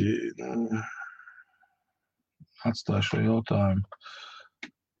 Uģi, atstāju šo jautājumu.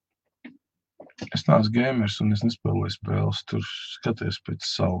 Es neesmu gamers un es nespēlēju spēles, tur skaties pēc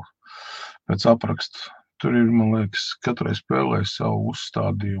aprakstu. Tur ir, man liekas, katrai spēlē savu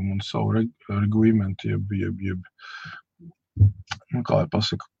uzstādījumu un savu reguimentu, jeb, kā jau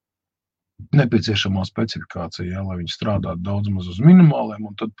pasaka, nepieciešamā specifikācija, jā, lai viņi strādātu daudz maz uz minimāliem,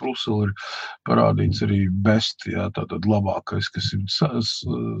 un tad plus vēl ir parādīts arī best, jā, tātad labākais, kas ir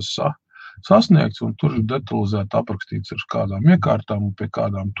sasniegts, un tur ir detalizēti aprakstīts ar kādām iekārtām un pie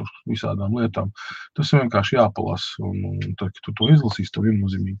kādām tur visādām lietām. Tas vienkārši jāpalas, un tad, kad tu to izlasīsi, tu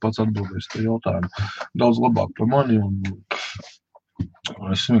viennozīmīgi pats atbildēs to jautājumu daudz labāk par mani, un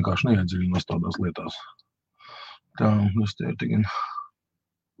es vienkārši neiedziļinos tādās lietās. Tā, tas te ir tikai.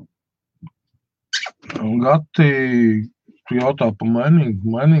 Gati, tu jautā par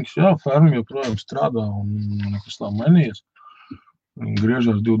mainīgs, jā, ferma joprojām strādā, un nekas nav mainījies.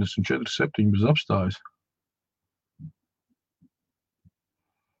 Griežās 24/7 bez apstājas.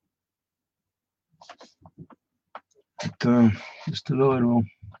 Tā, es te vēl ir vēl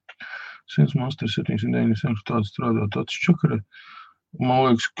 100 master 790 tādu strādāt atšķakarē. Man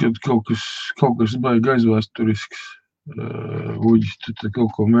liekas, ka kaut kas baigi aizvēsturisks. Uģis, tu kaut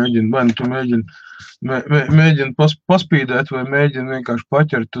ko mēģini, vai nu tu mēģini paspīdēt, vai mēģini vienkārši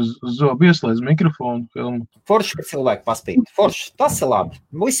paķert uz zobu, ieslēdz mikrofonu. Forši, ka cilvēki paspīd. Forši, tas ir labi.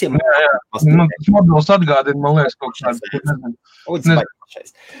 Visiem man tas modelis atgādina, man liekas, kaut kāds,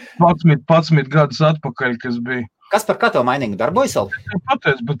 11 gadus atpakaļ, kas bija. Kas par kā to mainīgu darbojas vēl? Es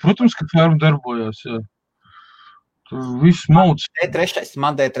pateicu, bet, protams, ka ferma darbojās, jā. Tur viss mauc.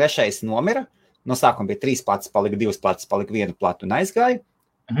 Man D3 nomira. No sākuma bija 3 plates, palika 2 plates, palika 1 platu un aizgāja.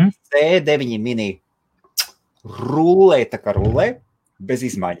 C9 mini rulē, tā kā rulē, bez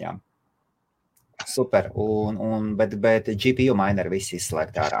izmaiņām. Super, bet GPU mineri visi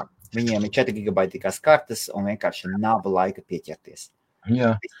izslēgt ārā. Viņiem ir 4 GB kartes un vienkārši nav laika pieķerties.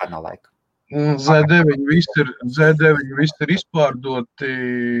 Jā. Vispār nav laika. Z9 viss ir izpārdoti,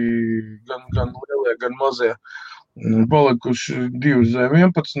 gan lielie, gan mazie. Palikuši 2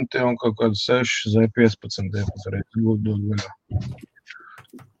 Z11 un kaut kādi 6 Z15.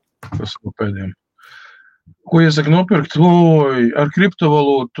 Kas no pēdējiem. Ko iesaka nopirkt? Ar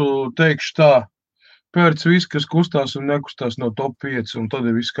kriptovalūtu teikšu tā, pērc viss, kas kustās un nekustās no top 5, un tad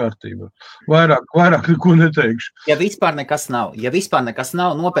ir viss kārtībā. Vairāk neko neteikšu. Ja vispār nekas nav,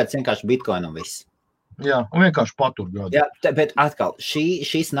 nopērc vienkārši bitcoin un viss. Jā, un vienkārši patur gadu. Jā, bet atkal,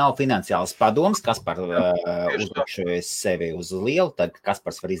 šīs nav finansiāls padoms, Kaspar uzlikšojas sevi uz lielu, tad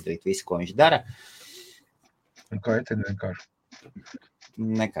Kaspars var izdarīt visu, ko viņš dara. Un kaitina vienkārši.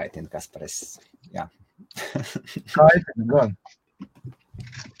 Nekaitina Kaspar, jā. Kaitina gan.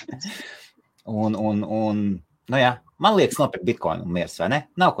 Nu jā, man liekas nopirkt bitcoin un miers, vai ne?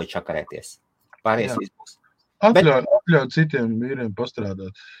 Nav ko čakarēties. Pāries viss būs. Atļaut citiem vīriem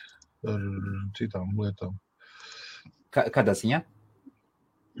pastrādāt ar citām lietām. Kādā ziņā?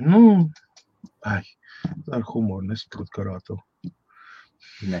 Ar humoru nesaprot karātu.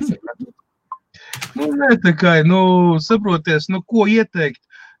 Nesaprot. Nē, tā kā, saproties, ko ieteikt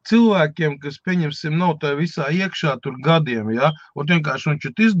cilvēkiem, kas, pieņemsim, nav tā visā iekšā tur gadiem, ja? Un vienkārši viņš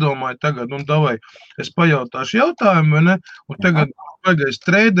izdomāja tagad, davai, es pajautāšu jautājumu, vai ne? Un tagad baigais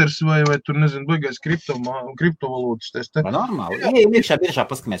traders vai tur, nezinu, baigais kriptovalūtas. Normāli. Iekšā biržā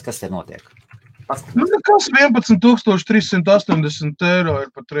paskamies, kas te notiek. Nu, kas 11,380 eiro ir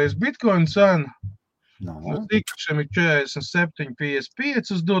patreiz bitcoin cena. Nu, tīkašiem ir 47,55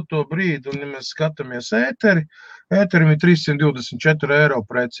 uz doto brīdi, un ja mēs skatāmies ēterim ir 324 eiro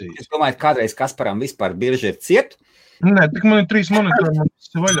precīzi. Es domāju, kādreiz Kasparam vispār birža ir ciet? Nē, tik man ir 3 monitori, man tas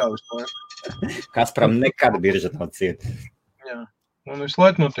ir vaļā vispār. Kasparam nekad birža nav ciet. Jā, un visu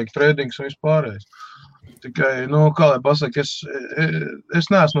laiku notiek tradings un vispārējais. Tikai, kā lai pasaka, es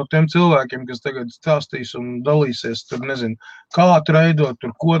neesmu no tiem cilvēkiem, kas tagad stāstīs un dalīsies, tur nezinu, kā treidot,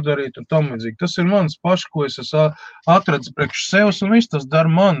 tur ko darīt un tam līdzīgi. Tas ir mans paši, ko es atradu priekš sevs un viss tas dara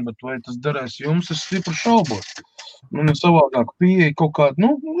man, bet vai tas darēs jums, es stipri šaubos. Man ir savādāk pieeja kaut kāda,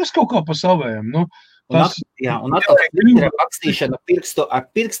 es kaut kā pa savējam, un atkal bakstīšana ar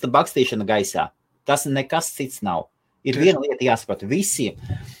pirksta bakstīšana gaisā. Tas nekas cits nav. Ir viena lieta jāsaprot visiem.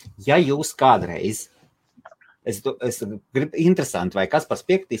 Ja jūs kādreiz Es gribu interesanti, vai Kaspars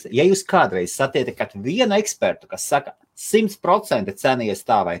piekritīs, ja jūs kādreiz satiekat vienu ekspertu, kas saka 100% cenies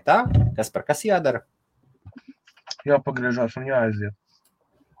tā vai tā, kas jādara? Jāpagriežās un jāaiziet.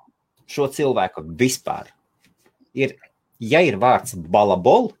 Šo cilvēku vispār ir, ja ir vārds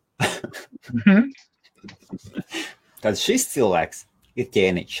balabol, tad šis cilvēks ir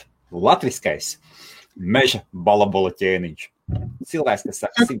ķēniņš, latviskais meža balabola ķēniņš. Cilvēks, kas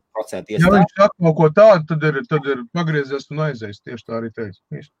saka 100% iestāv. Ja viņš saka kaut ko tādu, tad ir pagriezies un aizies. Tieši tā arī teica.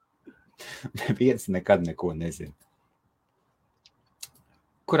 Neviens nekad neko nezina.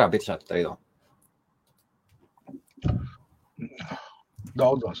 Kurā biržā tu treido?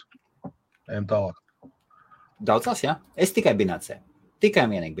 Daudzās. Ejam tālāk. Daudzās, jā? Es tikai Binancē. Tikai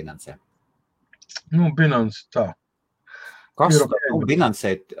vienīgi Binancē. Binance tā. Kas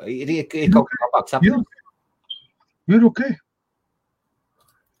Binancē? Ir kaut kā labāks apjoms? Ir ok.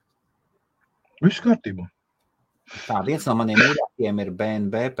 Viss kārtībā. Tā, viens no maniem mīļākajiem ir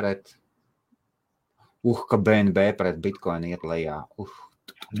BNB pret... ka BNB pret Bitcoin iet lejā.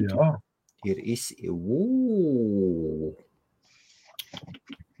 Jā. Ir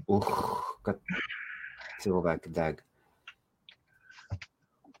kad cilvēki deg.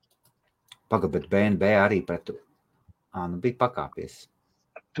 Bet BNB arī pret... bija pakāpies.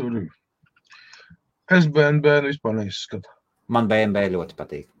 Tur ir. Es BNB vispār neizskatu. Man BNB ļoti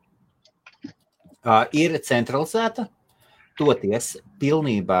patīk. Ir centralizēta, toties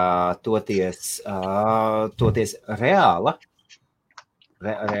reāla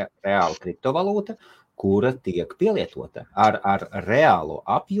kriptovalūta, kura tiek pielietota ar reālo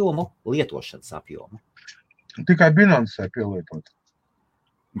apjomu, lietošanas apjomu. Tikai Binance pielietot.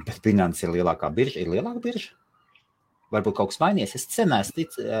 Bet Binance ir lielākā birža. Ir lielāka birža? Varbūt kaut kas mainījies. Es cenēs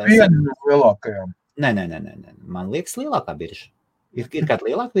viena no lielākajām. Nē. Man liekas lielākā birža. Ir kāda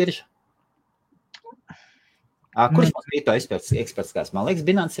lielāka birža? Kurš mums kripto eksperts kāds? Man liekas,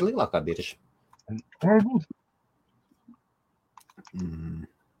 Binance ir lielākā birža. Varbūt.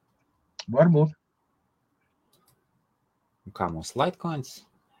 Varbūt. Kā mums Litecoins?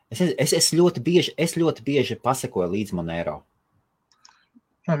 Es ļoti bieži pasekoju līdz Monero.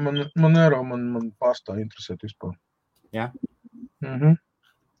 Monero man pārstāv interesēt vispār. Jā?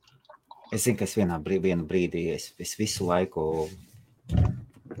 Es zinu, ka es vienu brīdī, es visu laiku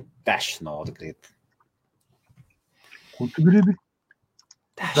dash nodu gribu. Ko tu gribi?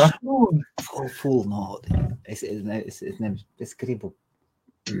 Dash nodu? Full nodu. Es gribu...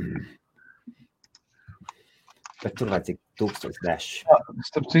 Bet tur vajadzīg 1000 dash.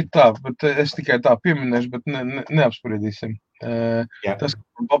 Starp citu tā, bet es tikai tā pieminēšu, bet neapspriedīsim. Tas, ka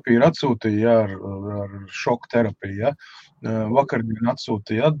papīru atsūtīja ar šoku terapiju, vakardien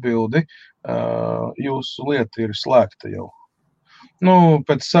atsūtīja atbildi, jūsu lieta ir slēgta jau.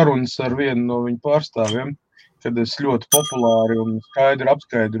 Pēc sarunas ar vienu no viņu pārstāvjiem, kad es ļoti populāri un skaidri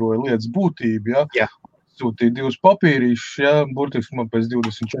apskaidroju lietas būtību, sūtīja 2 papīrīšus, burtiski man pēc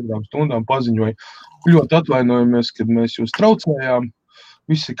 24 stundām paziņoja, ļoti atvainojamies, kad mēs jūs traucējām,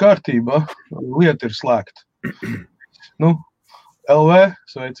 viss ir kārtībā, lieta ir slēgta. LV,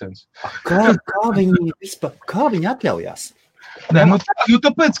 sveiciens. Kā viņi atļaujās? Nē,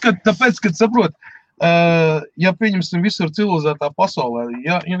 tāpēc, kad saprot, ja pieņemsim visur civilizētā pasaulē,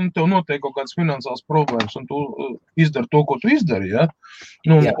 ja tev notiek kaut kādas finansiālas problēmas un tu izdari to, ko tu izdari,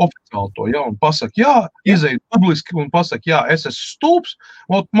 oficiāli to, un pasaki, izēj publiski un pasaki, es esmu stulbs,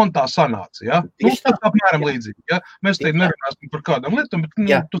 man tā sanāca, tas apmēram līdzīgi, mēs te nerunāsim par kādām lietām, bet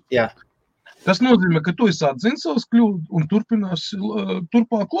tas nozīmē, ka tu esi atzins savas kļūdas un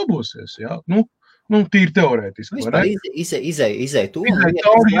turpāk labosies, tīri teorētiski. Izēj to.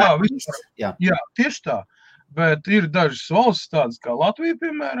 Jā, tieši tā. Bet ir dažas valstis tādas kā Latvija,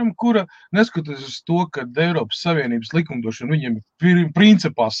 piemēram, kura neskatoties uz to, ka Eiropas Savienības likumdošana viņiem ir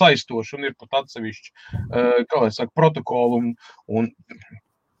principā saistoša un ir pat atsevišķi, kā lai saka, protokoli un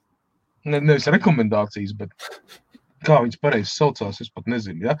nevis rekomendācijas, bet kā viņas pareizi saucās, es pat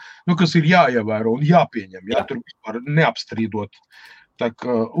nezinu, ja? Nu, kas ir jāievēro un jāpieņem, ja? Tur vispār neapstrīdot. Tā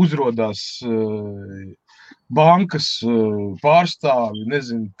kā uzrodās bankas pārstāvi,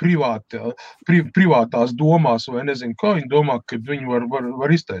 nezinu, privātās domās, vai nezinu, kā viņi domā, ka viņi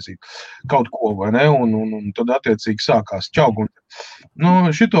var iztaisīt kaut ko, vai ne, un tad attiecīgi sākās čauguni. Nu,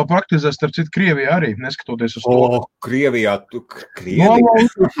 šito praktizē, starp citu, Krievijā arī, neskatoties uz to. Krievijā,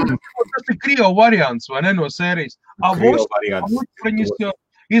 Tas ir Krievu variants, vai ne, no sērijas. Krievu variants.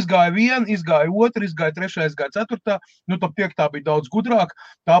 Izgāja viena, izgāja otra, izgāja trešā, izgāja ceturtā, nu tad piektā bija daudz gudrāk,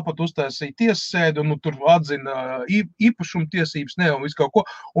 tāpat uztaisīja tiesasēdi, un nu, tur atzina īpašuma tiesības, ne, un visu kaut ko,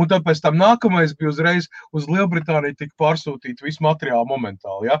 un tad pēc tam nākamais bija uzreiz uz Lielbritāniju tika pārsūtīt visu materiālu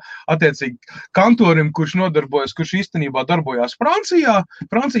momentāli, ja. Attiecīgi kantorim, kurš īstenībā darbojās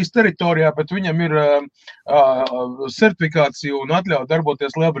Francijas teritorijā, bet viņam ir sertifikācija un atļauja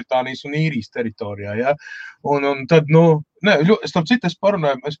darboties Lielbritānijas un Īrijas teritorijā, ja. Un tad, nu, starp citu,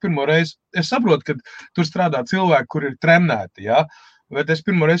 es pirmo reizi, es saprotu, ka tur strādā cilvēki, kur ir trenēti, ja, bet es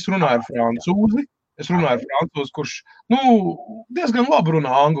pirmo reizi runāju ar francūzi, kurš, nu, diezgan labi runā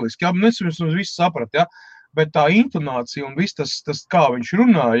angliski, ja, es visu sapratu, ja, bet tā intonācija un viss tas kā viņš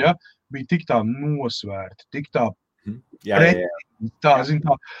runā, ja, bija tik tā nosvērti, tik tā pretīgi, tā,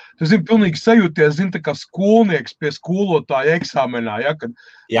 tu zini, pilnīgi sajūties, zini, tā kā skolnieks pie skolotāja eksāmenā, ja,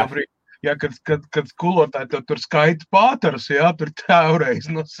 kad skolotāji tev tur skaita pātaras, jā, tur tēvreiz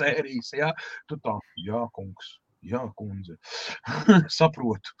no sērijas, jā, tu tā, jā, kungs, jā, kundze,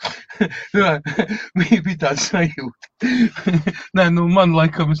 saprotu. Bija tāds sajūta. Nē, nu, man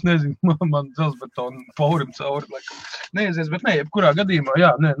laikam, es nezinu, man dzelzbetonu paurim cauri, laikam, neaizies, bet jebkurā gadījumā,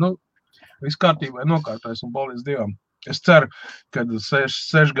 jā, nu, viss kārtībā nokārtājis un paldies Dievam. Es ceru, ka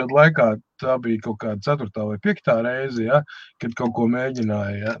 6 gadu laikā tā bija kaut kāda 4. vai 5. reize, ja, kad kaut ko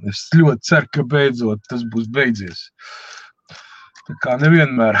mēģināja. Ja. Es ļoti ceru, ka beidzot tas būs beidzies. Tā kā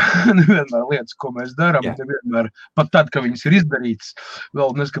nevienmēr lietas, ko mēs darām, nevienmēr, pat tad, ka viņas ir izdarītas,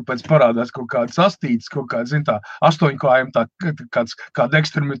 vēl neskapēc parādās kaut kādas astītes, kaut kāda, zin tā, 8-kājiem tā, kāda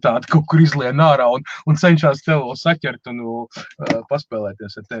ekstremitāte kaut kur izlien ārā un cenšās tev vēl saķert un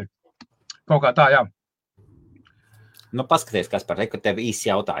paspēlēties ar tevi. Kaut kā tā, jā. Nu, paskaties, kas par reku, tev īsts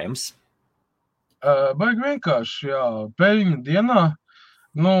jautājums. Baigi vienkārši, jā, peļņa dienā.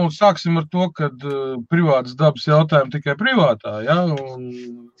 Nu, sāksim ar to, kad privātas dabas jautājumi tikai privātā, jā, un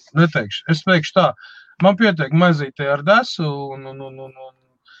neteikšu. Es teikšu tā, man pietiek maizītē ar desu un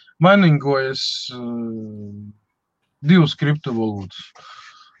mainingojas 2 kriptovalūtas.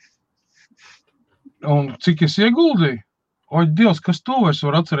 Un cik es ieguldīju? Oļ, Dievs, kas to es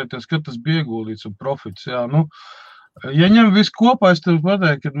varu atcerēties, kad tas bija ieguldīts un profits, jā, nu. Ja ņem visu kopā, es tev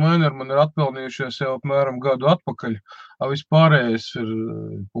pateiktu, ka maineri man ir atpelnījušies jau apmēram gadu atpakaļ, a vispārējais ir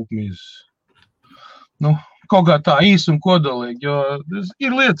pupmīzes. Nu, kaut kā tā īsi un kodolīgi, jo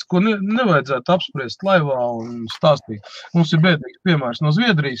ir lietas, ko nevajadzētu apspriest laivā un stāstīt. Mums ir bēdīgs piemērs no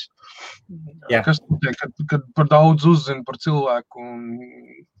Zviedrijas, kas notiek, kad par daudz uzzina par cilvēku un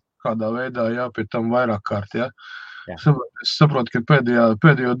kādā veidā, jā, pie tam vairāk kārt, jā. Es saprotu, ka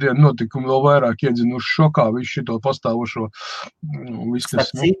pēdējo dienu notikumi vēl vairāk iedzinuši šokā visu šito pastāvošo.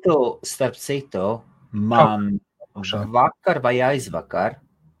 Starp citu, man vakar vai aizvakar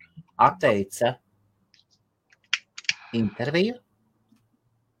atteica interviju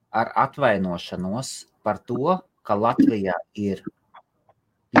ar atvainošanos par to, ka Latvijā ir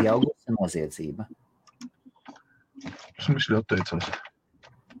pieaugusi noziedzība. Es visu atteicos.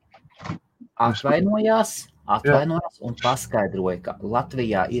 Atvainojās un paskaidroja, ka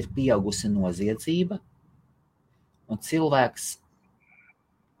Latvijā ir pieaugusi noziedzība un cilvēks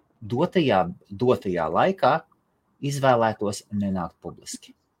dotajā laikā izvēlētos nenākt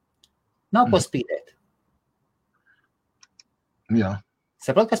publiski. Nav ko spīdēt. Jā.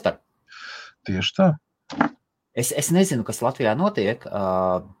 Saprot, kas par? Tieši tā. Es nezinu, kas Latvijā notiek,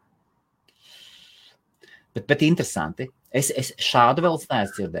 bet interesanti. Es šādu vēl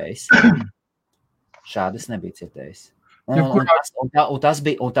neesmu dzirdējis. Šādu es nebiju dzirdējis. Un tas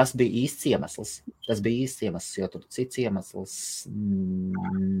bija īsts iemesls. Tas bija īsts iemesls, jo tur cits iemesls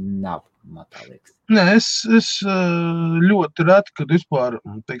nav, man tā liekas. Nē, es ļoti reti, kad vispār,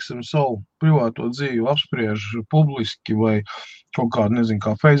 teiksim, savu privāto dzīvi apspriež publiski vai kaut kā, nezinu,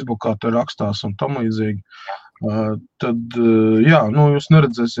 kā Facebookā te rakstās un tam līdzīgi. Tad, jā, jūs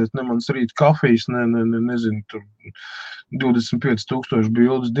neredzēsiet ne mans rīt kafijas, nezinu, tur 25,000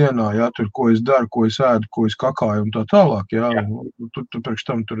 bildes dienā, jā, tur, ko es daru, ko es ēdu, ko es kakāju un tā tālāk, jā. Tur priekš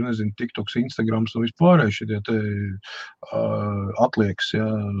tam, tur, nezinu, TikToks, Instagrams un vispārēj šitie te atliekas, jā,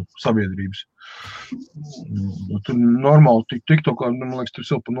 sabiedrības. Tur normāli TikTokā, man liekas, tur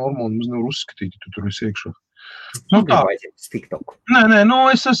vēl pa normāli mums nevar uzskatīt, ja tu tur esi iekšā. Tā. Nē,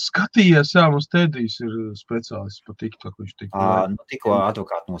 es esmu skatījies, jā, mums Tedijs ir speciālists pa TikTok, viņš tikko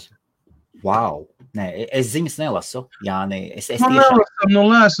advokāti nosaka. Wow! Nē, es ziņas nelasu, Jāni.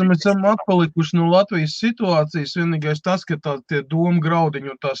 Lēsam, mēs esam atpalikuši no Latvijas situācijas. Vienīgais tas, ka tie doma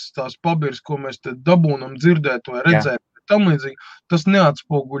graudiņi un tās pabirs, ko mēs te dabūnam dzirdēt vai redzēt, tam līdzīgi, tas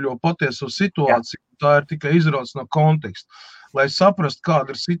neatspoguļo patieso situāciju. Tā ir tikai izrauts no konteksta. Lai saprastu,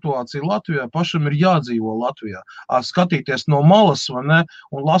 kāda ir situācija Latvijā, pašam ir jādzīvo Latvijā. Skatīties no malas, vai ne,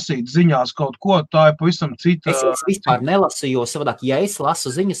 un lasīt ziņās kaut ko, tā ir pavisam cita. Es vispār nelasu, jo savādāk, ja es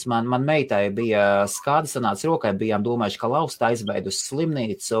lasu ziņas, man meitai bija skāda sanāca rokai, bijām domājuši, ka lausta aizveid uz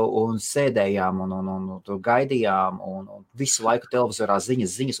slimnīcu un sēdējām un tur gaidījām un visu laiku televizorā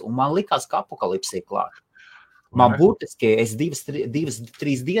ziņas, un man likās, ka apokalipsija klāt. Man būtiski, es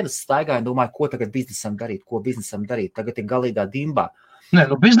 2-3 dienas staigāju un domāju, ko tagad biznesam darīt, tagad ir galīgā dimbā. Nē,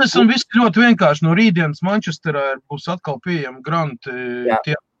 biznesam viss ļoti vienkārši. No rītdienas Manchesterā būs atkal pieejami granti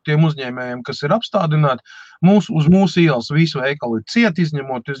tiem uzņēmējiem, kas ir apstādināti. Uz mūsu ielas visu veikalu ir cieti,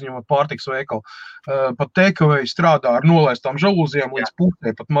 izņemot pārtiks veikalu. Pat takeaway strādā ar nolaistām žalūzijām līdz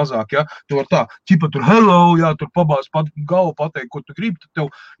pusē, pat mazāk, ja. Tu var tā, ķipa tur hello, jā, tur pabāz galvu pateikt, ko tu gribi, tad tev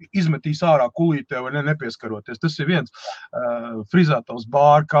izmetīs ārā kulītē vai nepieskaroties. Tas ir viens frizētavs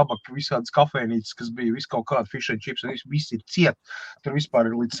bāri, kabaki, visādas kafēnītes, kas bija visu kaut kāda fish and chips, viss ir ciet. Tur vispār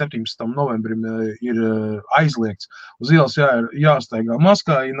līdz 17. novembrim ir aizliegts. Uz ielas jāstaigā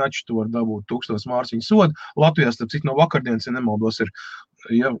maskā, inači tu var dabūt 1000 mārciņu sodu. Latvijā, starp citu, no vakardienas, ja nemaldos, ir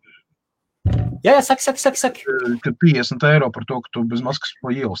saki. 50 eiro par to, ka tu bez maskas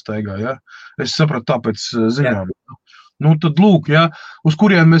pa ielu staigā, ja? Es sapratu tāpēc ziņām. Tad lūk, ja, uz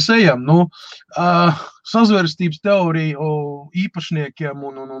kuriem mēs ejam, sazvērstības teoriju īpašniekiem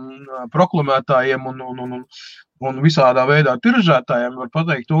un proklamētājiem un visādā veidā tiražētājiem var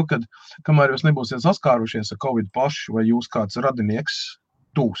pateikt to, ka kamēr jūs nebūsiet saskārušies ar Covid paši vai jūs kāds radinieks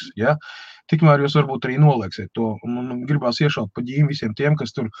tūs, ja, tikmēr jūs varbūt arī nolieksiet to. Un gribās iešaut pa ģīm visiem tiem,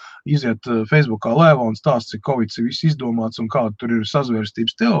 kas tur iziet Facebookā lēvā un stāsts, cik Covid ir viss izdomāts un kāda tur ir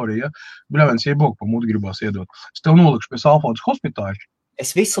sazvērstības teorija. Bļaviens, jebok pa muti gribās iedot. Es tev nolikšu pie Salfaudas hospitāļa.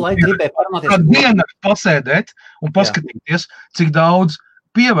 Es visu laiku gribēju parunāties. Kad vienakt pasēdēt un paskatīties, cik daudz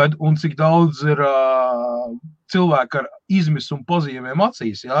pieved un cik daudz ir cilvēki ar izmisumu pazīmēm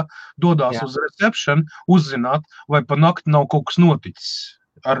acīs, ja, dodās uz reception, uzzināt, vai pa nakti nav kaut kas noticis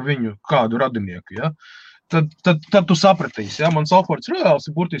ar viņu kādu radinieku, ja. Tad tu sapratīsi, ja, man Salfords reāls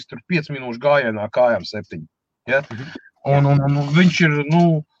ir burtiski tur 5 minūšu gājienā kājām 7, ja, un viņš ir,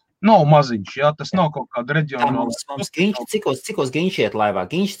 nav maziņš, ja, tas nav kaut kāda reģionāla. Mums Giņš, cikos Giņš iet laivā,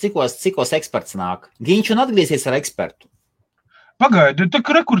 Giņš, cikos eksperts nāk, Giņš un atgriezies ar ekspertu. Pagaidi, tā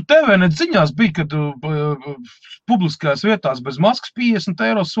kā rekur TVNet ziņās bija, kad publiskajās vietās bez maskas 50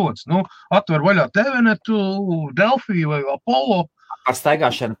 eiro sods. Atver vaļā TVNetu, Delfī vai Apollo. Ar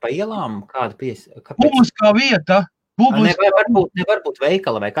staigāšanu pa ielām? Publiskā vieta. Nevar būt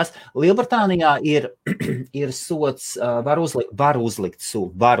veikala vai kas. Lielbritānijā ir sods, var uzlikt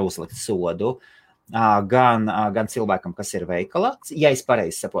sodu gan cilvēkam, kas ir veikalā, ja es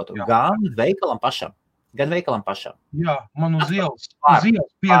pareizi saprotu, gan veikalam pašam. Jā, man uz ielas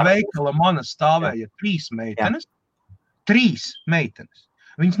pie veikala manas stāvēja 3 meitenes. 3 meitenes.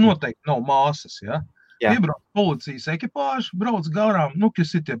 Viņas noteikti nav māsas, ja? Piebrauc policijas ekipāži, brauc garām,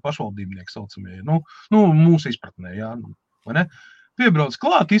 kas ir tie pašvaldībnieki saucamie, mūsu izpratnē, jā, vai ne? Piebrauc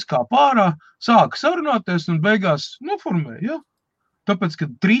klāt, izkāp ārā, sāka sarunāties un beigās noformē, jā. Tāpēc, ka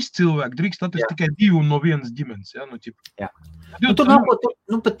 3 cilvēki drīkst atrast tikai 2 no vienas ģimenes, jā, Jā. Tur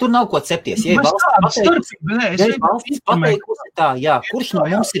nav ko cepties. Ja valsts pateikusi tā, jā, kurš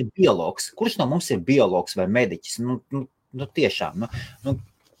no mums ir biologs vai mediķis? Tiešām.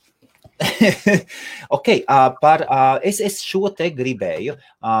 Ok, es šo te gribēju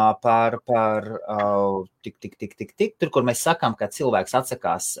tur, kur mēs sakām, ka cilvēks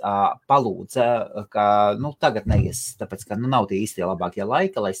atsakās palūdza, ka, tagad neies, tāpēc, ka, nav tie īstie labākie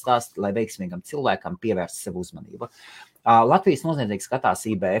laika, lai stāst, lai veiksmīgam cilvēkam pievērst sev uzmanību. Latvijas noziedzīgi skatās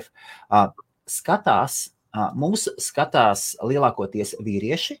IBF. Mūs skatās lielākoties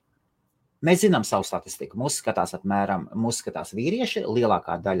vīrieši. Mēs zinām savu statistiku. Mūs skatās vīrieši,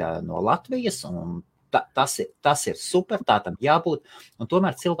 lielākā daļa no Latvijas, un tas ir super, tā tam jābūt. Un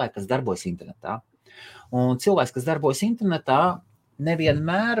tomēr cilvēki, kas darbojas internetā, Un cilvēks, kas darbojas internetā,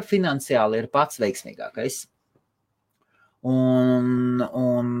 nevienmēr finansiāli ir pats veiksmīgākais.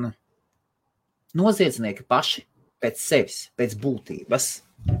 Un noziedznieki paši pēc sevis, pēc būtības,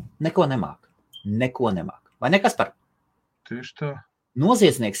 neko nemāk. Vai ne, Kaspar? Tieši tā.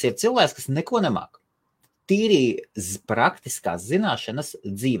 Noziedznieks ir cilvēks, kas neko nemāk. Tīri praktiskās zināšanas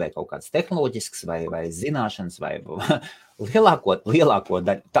dzīvē, kaut kāds tehnoloģisks vai zināšanas, vai lielāko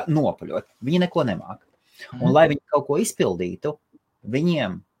daļu nopaļot. Viņi neko nemāk. Un, lai viņi kaut ko izpildītu,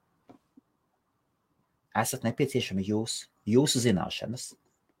 viņiem esat nepieciešami jūsu zināšanas.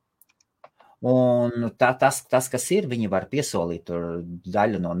 Un tas, kas ir, viņi var piesolīt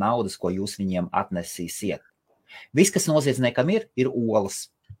daļu no naudas, ko jūs viņiem atnesīsiet. Viss, kas noziedzniekam ir olas.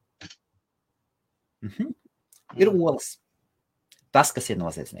 Ir olas. Tas, kas ir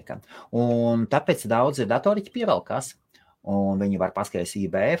noziedzniekam. Un tāpēc daudzi datoriķi pievelkās. Un viņi var paskatīties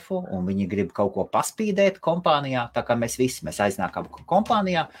IBF, un viņi grib kaut ko paspīdēt kompānijā, tā kā mēs aiznākam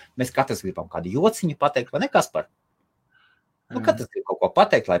kompānijā, mēs katrs gribam kādu jociņu pateikt, vai ne, Kaspar? Katrs grib kaut ko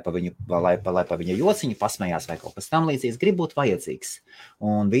pateikt, lai pa viņa jociņu pasmējās vai kaut kas tam līdzīgs, grib būt vajadzīgs.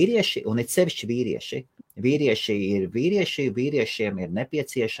 Un vīrieši, un it sevišķi vīriešiem ir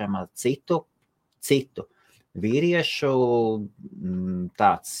nepieciešama citu vīriešu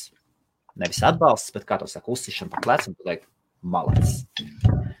tāds, nevis atbalsts, bet kā to saka, uzsišana pa plecu un pateikt, malacis.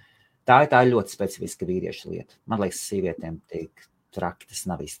 Tā ir ļoti specifiska vīrieša lieta. Man liekas, sievietēm tik traki tas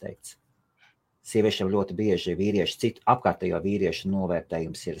nav izteikts. Sieviešiem ļoti bieži citu apkārtējo vīriešu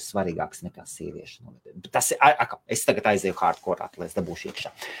novērtējums ir svarīgāks nekā sieviešu novērtējums. Tas es tagad aizēju hardcore, lai es dabūšu iekšā.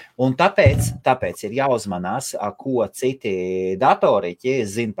 Un tāpēc ir jāuzmanās, ko citi datoriķi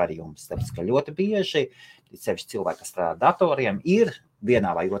zina par jums. Tāpēc, ka ļoti bieži sevišķi cilvēki, kas strādā datoriem, ir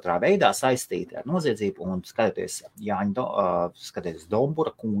vienā vai otrā veidā saistīti ar noziedzību. Un skatoties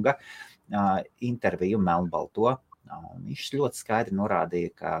Dombura kunga interviju Melnbalto, viņš ļoti skaidri norādīja,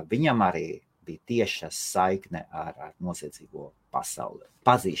 ka viņam arī bija tieša saikne ar noziedzīgo pasauli.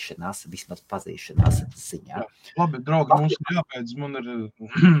 Vismaz pazīšanās ziņā. Labi, draugi, mums ir jāpēc,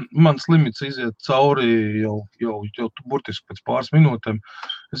 mans limits iziet cauri jau burtiski pēc pāris minūtēm.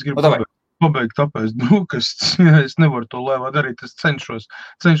 Es gribu pabeigt, tāpēc, ka es nevaru to lēvā darīt, es cenšos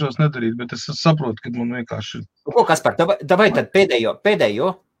nedarīt, bet es saprotu, ka man vienkārši... Ko, Kaspar, davai tad pēdējo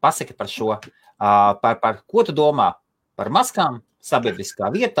pasaki par šo, par ko tu domā par maskām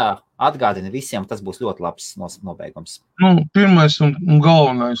sabiedriskā vietā, atgādini visiem, tas būs ļoti labs nobeigums. Pirmais un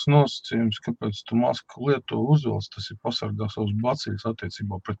galvenais nosacījums, kāpēc tu masku lietu uzvelc, tas ir pasargā savus baciļus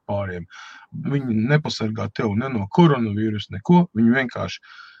attiecībā pret pāriem. Viņi nepasargā tev ne no koronavīrusa, neko, viņi vienkārši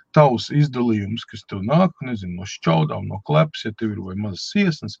tavs izdalījums, kas tev nāk, nezinu, no šķaudām, no klepas, ja tev ir vai mazas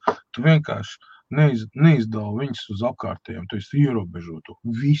siesnas, tu vienkārši neizdala viņus uz apkārtējiem, tu esi ierobežotu.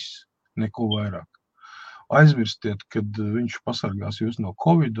 Viss, neko vairāk. Aizmirstiet, kad viņš pasargās jūs no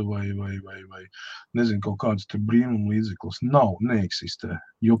Covid vai nezinu, kaut kādas tur brīnuma līdzeklis. Neeksistē,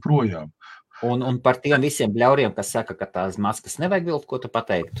 joprojām. Un par tiem visiem bļauriem, kas saka, ka tās maskas nevajag vilkt, ko tu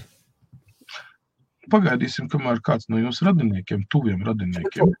pateiktu? Pagaidīsim, kamēr kāds no jūsu radiniekiem, tuviem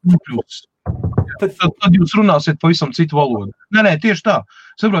radiniekiem, tad jūs runāsiet pavisam citu valodu. Nē, tieši tā.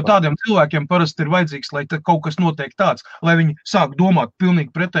 Saprot, tādiem cilvēkiem parasti ir vajadzīgs, lai kaut kas notiek tāds, lai viņi sāk domāt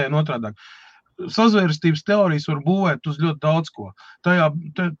pilnīgi pretēji un otrādāk. Sazvērstības teorijas var būvēt uz ļoti daudz ko.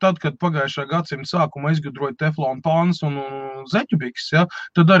 Tad, kad pagājušā gadsimta sākumā izgudroja teflonu pānas un zeķubiks,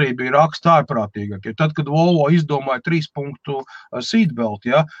 tad arī bija raksta ārprātīgākie. Tad, kad Volvo izdomāja 3-punktu seatbelt,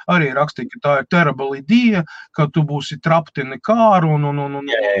 arī rakstīja, ka tā ir terrible idea, ka tu būsi trapped in a car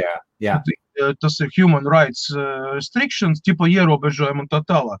Jā. Tas ir human rights restrictions, ķipa ierobežojumi un tā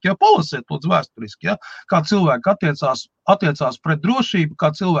tālāk. Palasiet lūdzu vēsturiski, kā cilvēki attiecās pret drošību,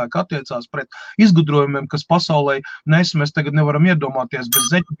 kā cilvēki attiecās pret izgudrojumiem, kas pasaulē mēs tagad nevaram iedomāties bez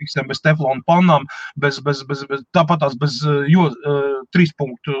zeķubiksiem, bez teflonu pannām, tāpatās bez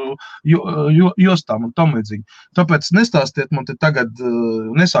 3-punktu jostām un tam līdzīgi. Tāpēc nestāstiet man te tagad,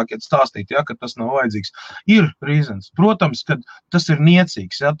 nesākiet stāstīt, ka tas nav vajadzīgs. Ir reasons. Protams, ka tas ir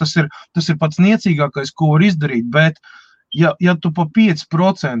niecīgs, tas ir pats niecīgākais, ko var izdarīt, bet ja tu pa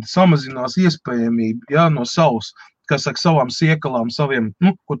 5% samazinās iespējamību, no savas, kas saka, savām siekalām, saviem,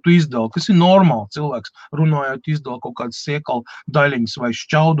 ko tu izdali, kas ir normāli cilvēks, runājot, izdali kaut kādas siekalu daļiņas vai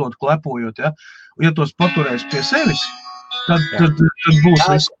šķaudot, klepojot, ja tos paturēs pie sevis, tad būs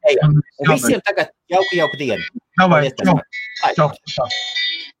viss. Visiem tagad jauku dienu. Davai, čau.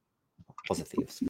 Pozitīvs.